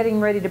light was getting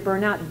ready to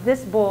burn out,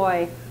 this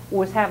boy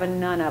was having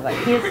none of it.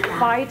 His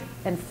fight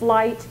and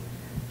flight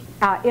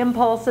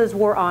impulses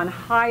were on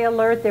high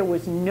alert. There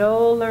was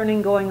no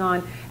learning going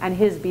on, and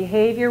his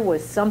behavior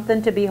was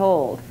something to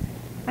behold.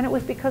 And it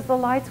was because the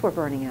lights were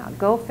burning out.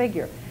 Go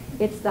figure.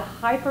 It's the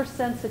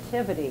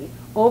hypersensitivity,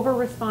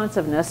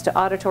 over-responsiveness to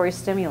auditory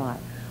stimuli.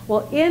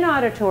 Well, in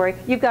auditory,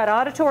 you've got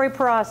auditory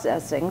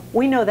processing.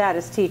 We know that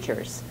as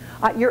teachers.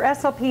 Your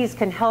SLPs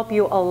can help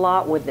you a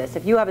lot with this.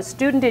 If you have a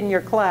student in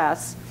your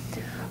class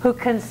who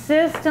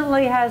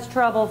consistently has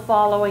trouble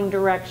following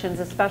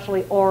directions,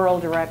 especially oral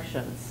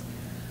directions,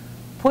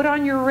 put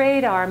on your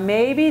radar,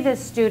 maybe this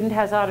student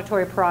has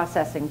auditory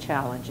processing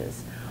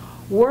challenges.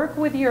 Work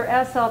with your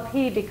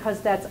SLP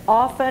because that's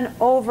often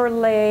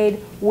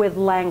overlaid with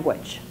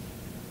language.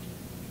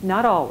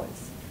 Not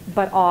always.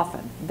 but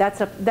often.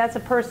 That's a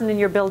person in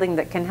your building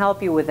that can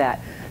help you with that.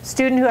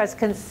 Student who has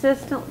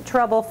consistent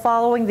trouble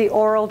following the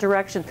oral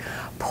directions,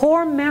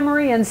 poor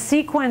memory and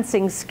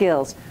sequencing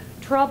skills,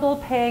 trouble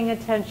paying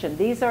attention.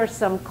 These are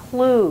some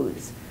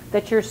clues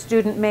that your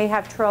student may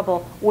have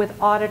trouble with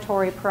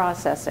auditory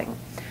processing.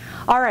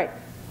 All right,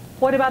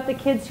 what about the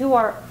kids who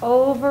are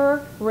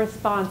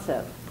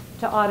over-responsive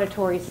to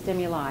auditory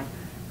stimuli?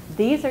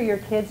 These are your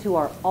kids who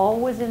are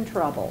always in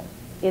trouble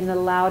in the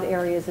loud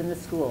areas in the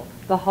school.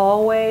 The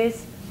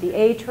hallways, the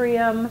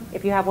atrium,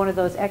 if you have one of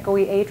those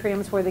echoey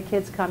atriums where the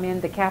kids come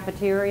in, the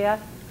cafeteria.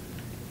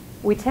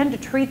 We tend to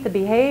treat the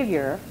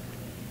behavior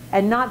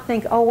and not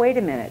think, oh, wait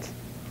a minute.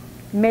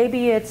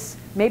 Maybe it's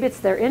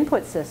their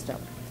input system.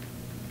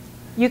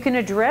 You can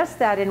address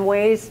that in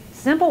ways,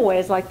 simple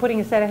ways, like putting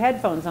a set of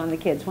headphones on the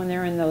kids when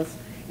they're in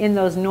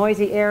those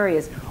noisy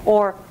areas.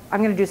 Or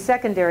I'm going to do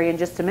secondary in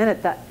just a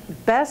minute. The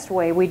best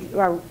way we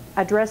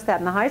address that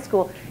in the high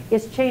school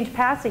is change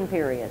passing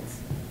periods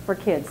for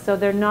kids. So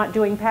they're not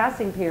doing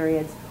passing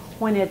periods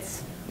when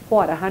it's,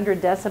 what,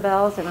 100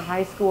 decibels in a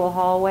high school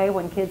hallway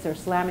when kids are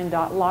slamming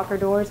locker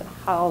doors?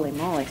 Holy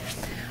moly.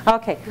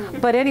 Okay,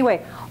 but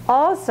anyway,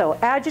 also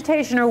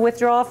agitation or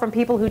withdrawal from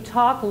people who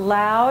talk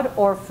loud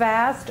or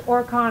fast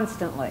or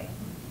constantly.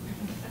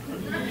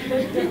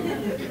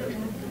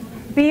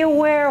 Be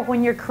aware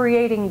when you're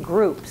creating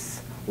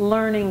groups,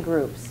 learning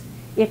groups.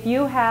 If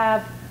you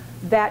have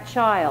that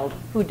child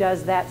who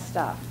does that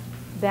stuff,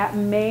 that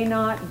may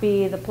not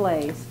be the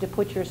place to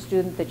put your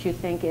student that you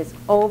think is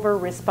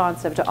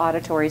over-responsive to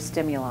auditory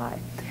stimuli.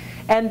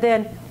 And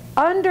then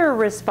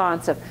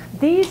under-responsive.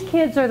 These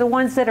kids are the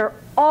ones that are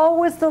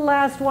always the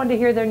last one to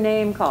hear their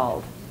name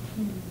called.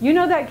 You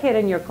know that kid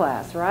in your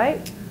class,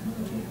 right?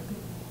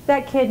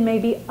 That kid may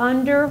be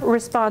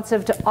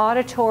under-responsive to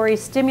auditory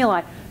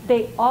stimuli.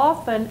 They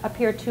often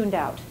appear tuned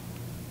out.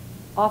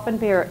 Often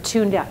appear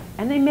tuned out.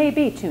 And they may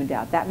be tuned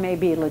out. That may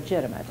be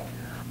legitimate.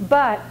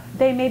 But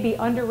they may be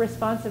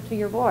under-responsive to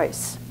your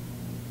voice.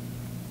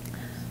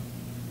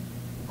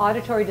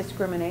 Auditory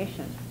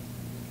discrimination.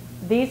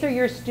 These are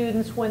your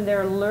students when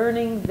they're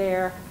learning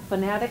their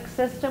phonetic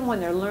system, when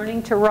they're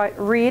learning to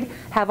read,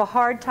 have a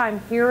hard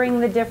time hearing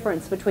the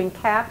difference between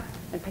cap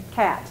and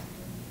cat.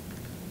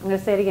 I'm going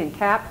to say it again,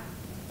 cap,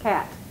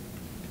 cat.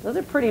 Those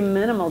are pretty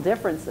minimal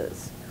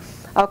differences.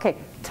 Okay,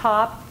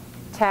 top,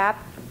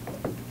 tap.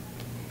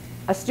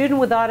 A student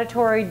with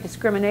auditory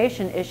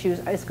discrimination issues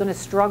is going to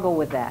struggle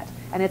with that,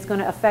 and it's going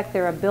to affect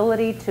their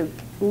ability to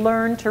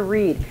learn to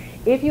read.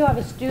 If you have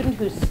a student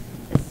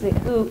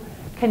who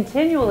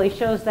continually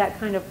shows that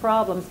kind of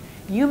problems,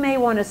 you may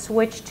want to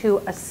switch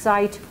to a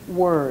sight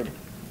word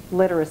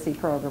literacy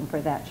program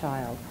for that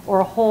child,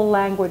 or a whole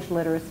language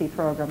literacy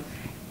program,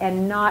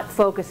 and not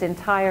focus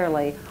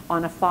entirely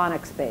on a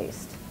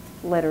phonics-based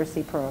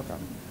literacy program.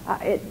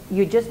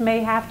 You just may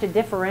have to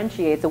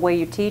differentiate the way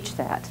you teach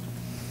that.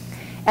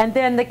 And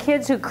then the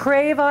kids who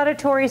crave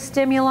auditory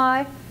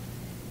stimuli,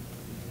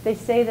 they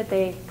say that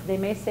they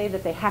may say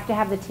that they have to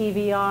have the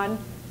TV on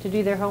to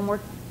do their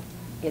homework.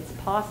 It's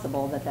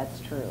possible that that's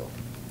true.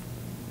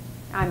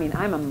 I mean,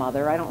 I'm a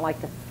mother. I don't like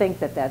to think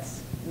that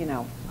that's, you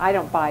know, I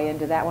don't buy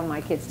into that when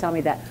my kids tell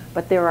me that.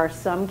 But there are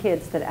some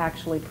kids that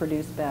actually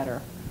produce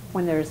better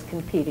when there's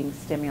competing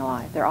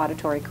stimuli, their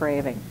auditory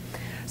craving.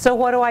 So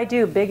what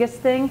do? Biggest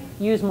thing,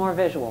 use more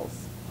visuals.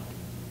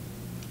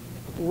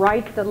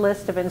 Write the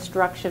list of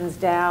instructions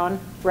down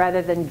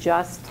rather than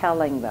just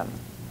telling them.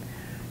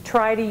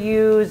 Try to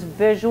use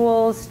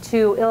visuals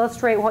to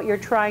illustrate what you're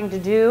trying to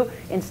do.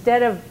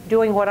 Instead of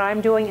doing what I'm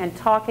doing and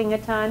talking a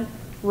ton,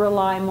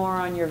 rely more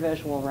on your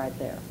visual right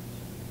there.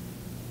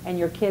 And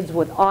your kids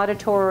with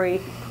auditory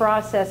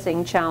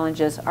processing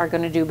challenges are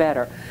going to do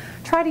better.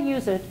 Try to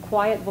use a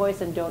quiet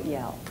voice and don't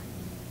yell.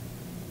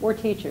 We're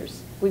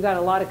teachers. We've got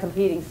a lot of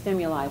competing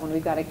stimuli when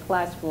we've got a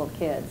class full of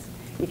kids.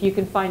 If you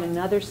can find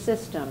another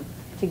system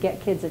to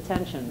get kids'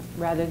 attention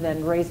rather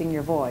than raising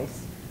your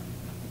voice,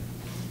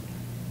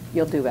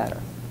 you'll do better.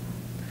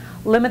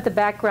 Limit the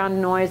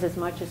background noise as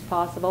much as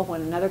possible.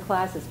 When another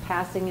class is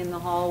passing in the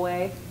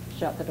hallway,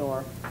 shut the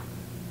door.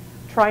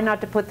 Try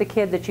not to put the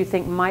kid that you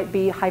think might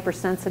be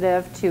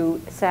hypersensitive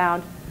to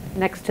sound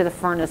next to the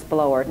furnace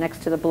blower, next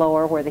to the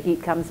blower where the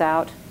heat comes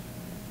out.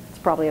 It's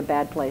probably a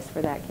bad place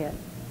for that kid.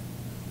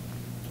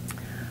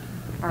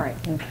 All right.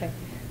 Okay.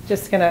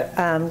 Just going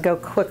to go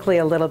quickly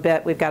a little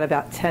bit. We've got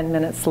about 10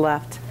 minutes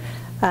left.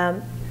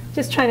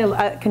 Just trying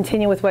to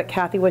continue with what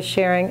Kathy was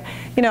sharing.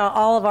 You know,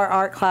 all of our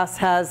art class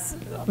has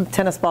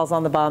tennis balls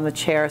on the bottom of the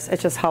chairs. It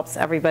just helps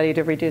everybody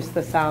to reduce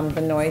the sound,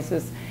 the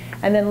noises.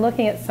 And then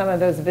looking at some of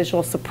those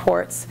visual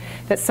supports,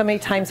 that so many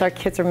times our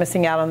kids are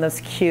missing out on those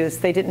cues.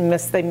 They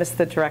missed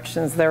the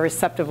directions. Their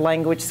receptive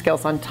language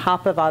skills on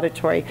top of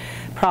auditory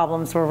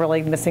problems were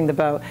really missing the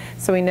boat.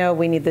 So we know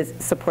we need the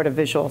support of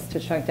visuals to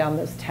track down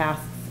those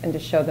tasks and to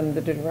show them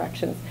the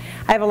directions.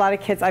 I have a lot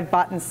of kids, I've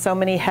bought in so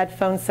many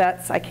headphone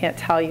sets, I can't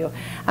tell you.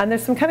 And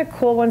there's some kind of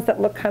cool ones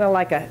that look kind of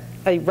like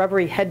a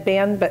rubbery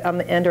headband, but on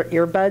the end are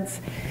earbuds.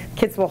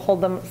 Kids will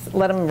hold them,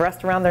 let them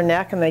rest around their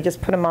neck, and they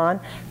just put them on.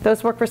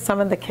 Those work for some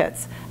of the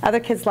kids. Other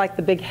kids like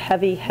the big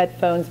heavy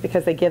headphones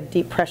because they give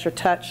deep pressure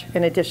touch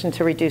in addition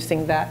to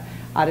reducing that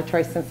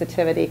auditory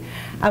sensitivity.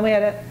 And we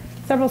had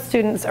several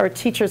students, or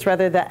teachers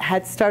rather, that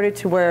had started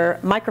to wear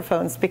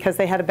microphones because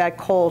they had a bad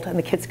cold and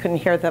the kids couldn't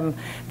hear them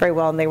very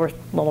well and they were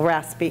a little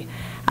raspy.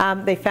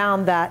 They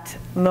found that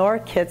more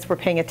kids were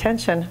paying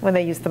attention when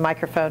they used the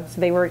microphone, so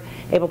they were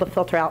able to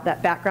filter out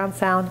that background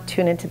sound,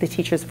 tune into the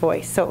teacher's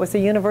voice. So it was a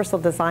universal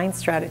design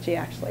strategy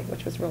actually,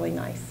 which was really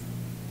nice.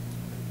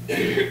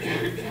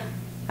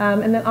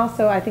 And then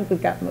also, I think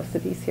we've got most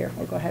of these here.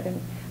 We'll go ahead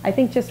and, I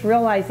think just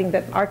realizing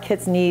that our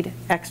kids need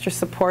extra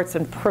supports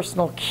and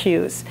personal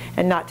cues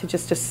and not to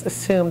just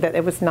assume that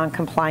it was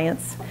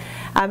non-compliance.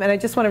 And I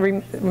just want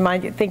to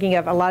remind you, thinking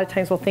of, a lot of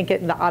times we'll think it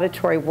in the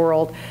auditory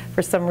world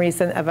for some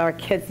reason of our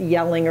kids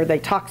yelling, or they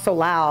talk so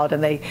loud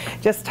and they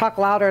just talk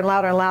louder and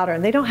louder and louder,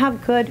 and they don't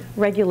have good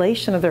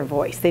regulation of their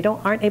voice. They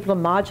aren't able to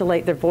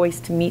modulate their voice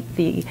to meet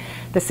the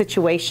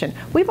situation.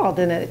 We've all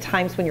done it at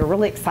times when you're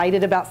really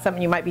excited about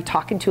something, you might be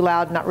talking too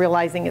loud, not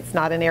realizing it's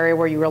not an area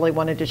where you really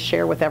wanted to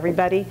share with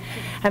everybody.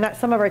 And that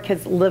some of our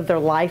kids live their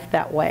life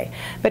that way.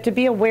 But to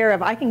be aware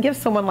of, I can give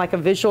someone like a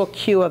visual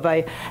cue of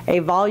a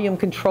volume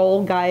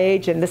control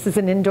gauge, and this is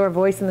an indoor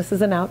voice and this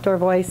is an outdoor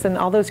voice, and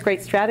all those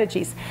great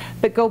strategies.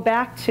 But go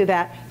back to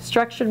that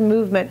structured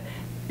movement,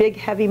 big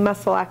heavy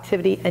muscle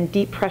activity, and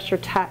deep pressure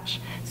touch.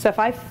 So if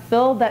I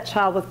fill that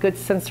child with good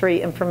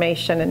sensory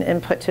information and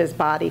input to his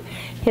body,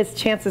 his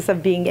chances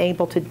of being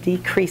able to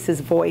decrease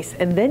his voice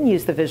and then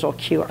use the visual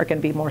cue are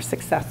going to be more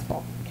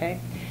successful. Okay?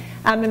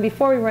 And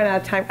before we run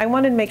out of time, I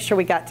wanted to make sure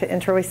we got to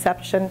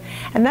interoception,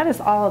 and that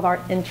is all of our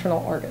internal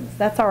organs.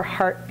 That's our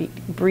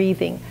heartbeat,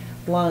 breathing,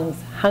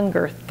 lungs,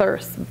 hunger,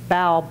 thirst,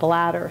 bowel,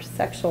 bladder,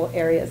 sexual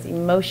areas,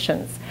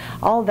 emotions,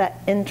 all that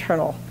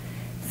internal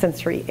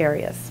sensory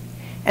areas.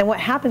 And what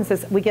happens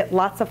is we get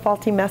lots of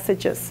faulty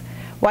messages.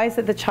 Why is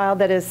it the child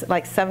that is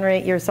like 7 or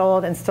 8 years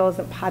old and still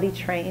isn't potty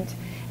trained,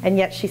 and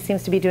yet she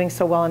seems to be doing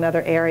so well in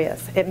other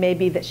areas? It may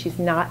be that she's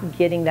not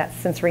getting that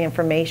sensory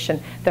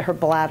information, that her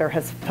bladder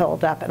has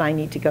filled up and I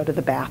need to go to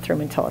the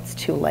bathroom until it's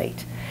too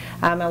late.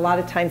 A lot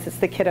of times it's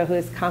the kiddo who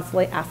is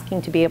constantly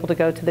asking to be able to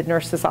go to the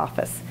nurse's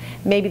office.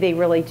 Maybe they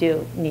really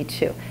do need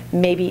to.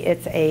 Maybe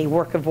it's a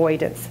work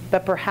avoidance,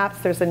 but perhaps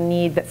there's a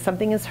need that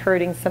something is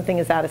hurting, something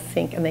is out of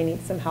sync, and they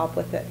need some help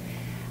with it.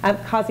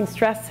 Causing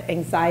stress,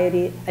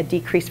 anxiety, a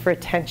decrease for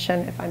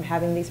attention if I'm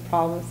having these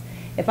problems.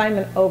 If I'm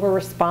an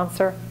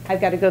over-responser,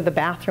 I've got to go to the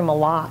bathroom a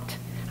lot.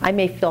 I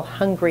may feel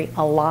hungry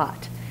a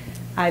lot.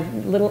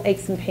 Little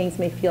aches and pains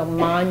may feel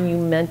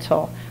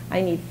monumental.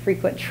 I need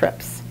frequent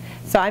trips.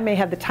 So I may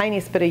have the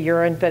tiniest bit of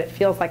urine, but it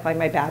feels like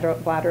my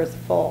bladder is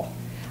full.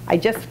 I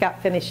just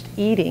got finished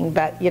eating,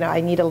 but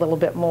I need a little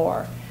bit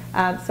more.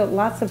 So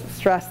lots of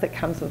stress that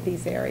comes with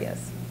these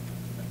areas.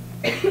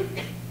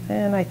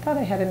 And I thought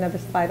I had another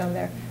slide on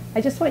there.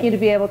 I just want you to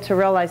be able to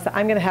realize that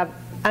I'm going to have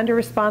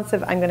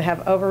under-responsive, I'm going to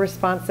have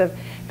over-responsive,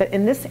 but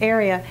in this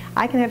area,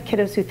 I can have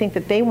kiddos who think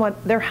that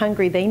they're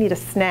hungry, they need a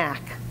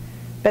snack.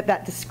 But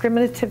that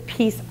discriminative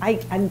piece,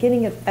 I'm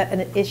getting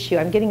an issue,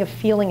 I'm getting a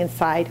feeling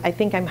inside, I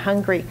think I'm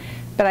hungry,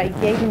 but I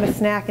gave him a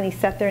snack and he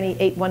sat there and he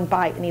ate one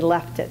bite and he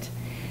left it.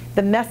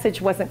 The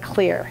message wasn't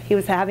clear. He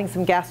was having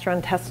some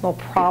gastrointestinal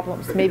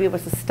problems. Maybe it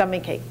was a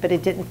stomach ache, but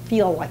it didn't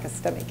feel like a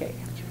stomach ache.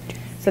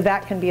 So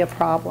that can be a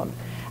problem.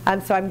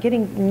 So I'm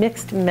getting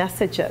mixed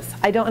messages.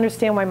 I don't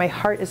understand why my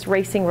heart is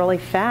racing really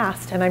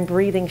fast and I'm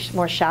breathing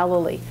more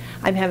shallowly.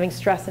 I'm having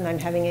stress and I'm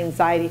having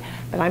anxiety,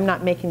 but I'm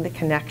not making the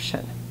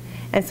connection.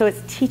 And so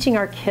it's teaching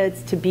our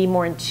kids to be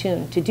more in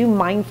tune, to do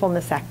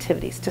mindfulness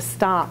activities, to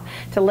stop,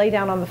 to lay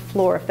down on the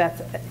floor if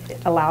that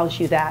allows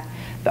you that,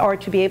 or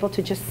to be able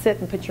to just sit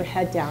and put your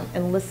head down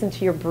and listen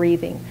to your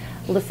breathing,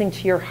 listen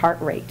to your heart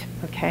rate,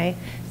 okay?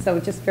 So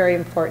just very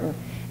important.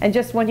 And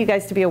just want you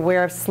guys to be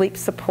aware of sleep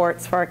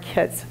supports for our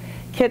kids.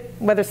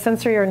 Whether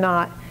sensory or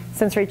not,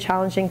 sensory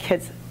challenging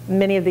kids,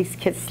 many of these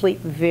kids sleep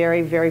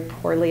very, very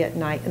poorly at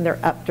night and they're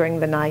up during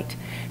the night.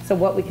 So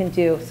what we can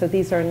do, so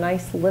these are a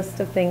nice list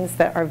of things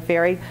that are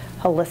very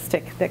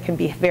holistic that can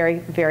be very,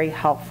 very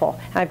helpful.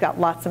 And I've got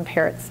lots of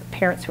parents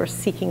who are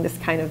seeking this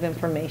kind of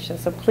information.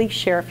 So please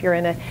share if you're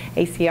in an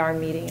ACR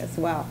meeting as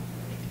well.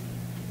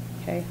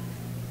 Okay,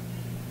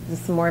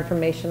 just some more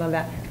information on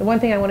that. The one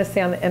thing I want to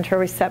say on the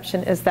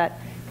interoception is that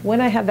when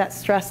I have that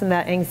stress and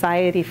that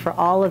anxiety for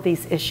all of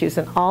these issues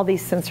and all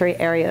these sensory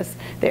areas,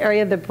 the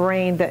area of the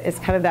brain that is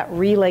kind of that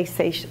relay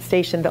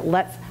station that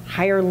lets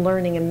higher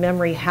learning and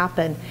memory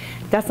happen,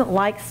 doesn't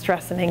like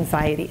stress and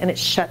anxiety, and it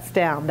shuts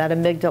down that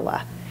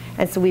amygdala.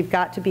 And so we've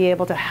got to be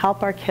able to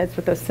help our kids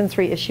with those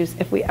sensory issues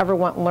if we ever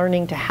want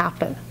learning to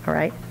happen, all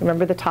right?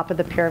 Remember the top of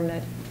the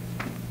pyramid.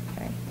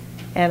 Okay.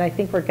 And I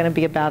think we're going to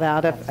be about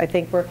out of, I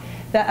think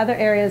The other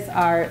areas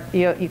are,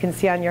 you can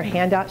see on your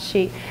handout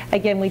sheet.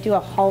 Again, we do a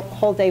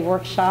whole day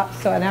workshop,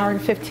 so an hour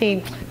and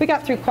 15. We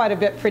got through quite a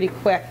bit pretty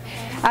quick.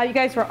 You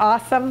guys were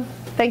awesome.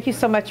 Thank you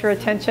so much for your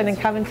attention and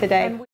coming today.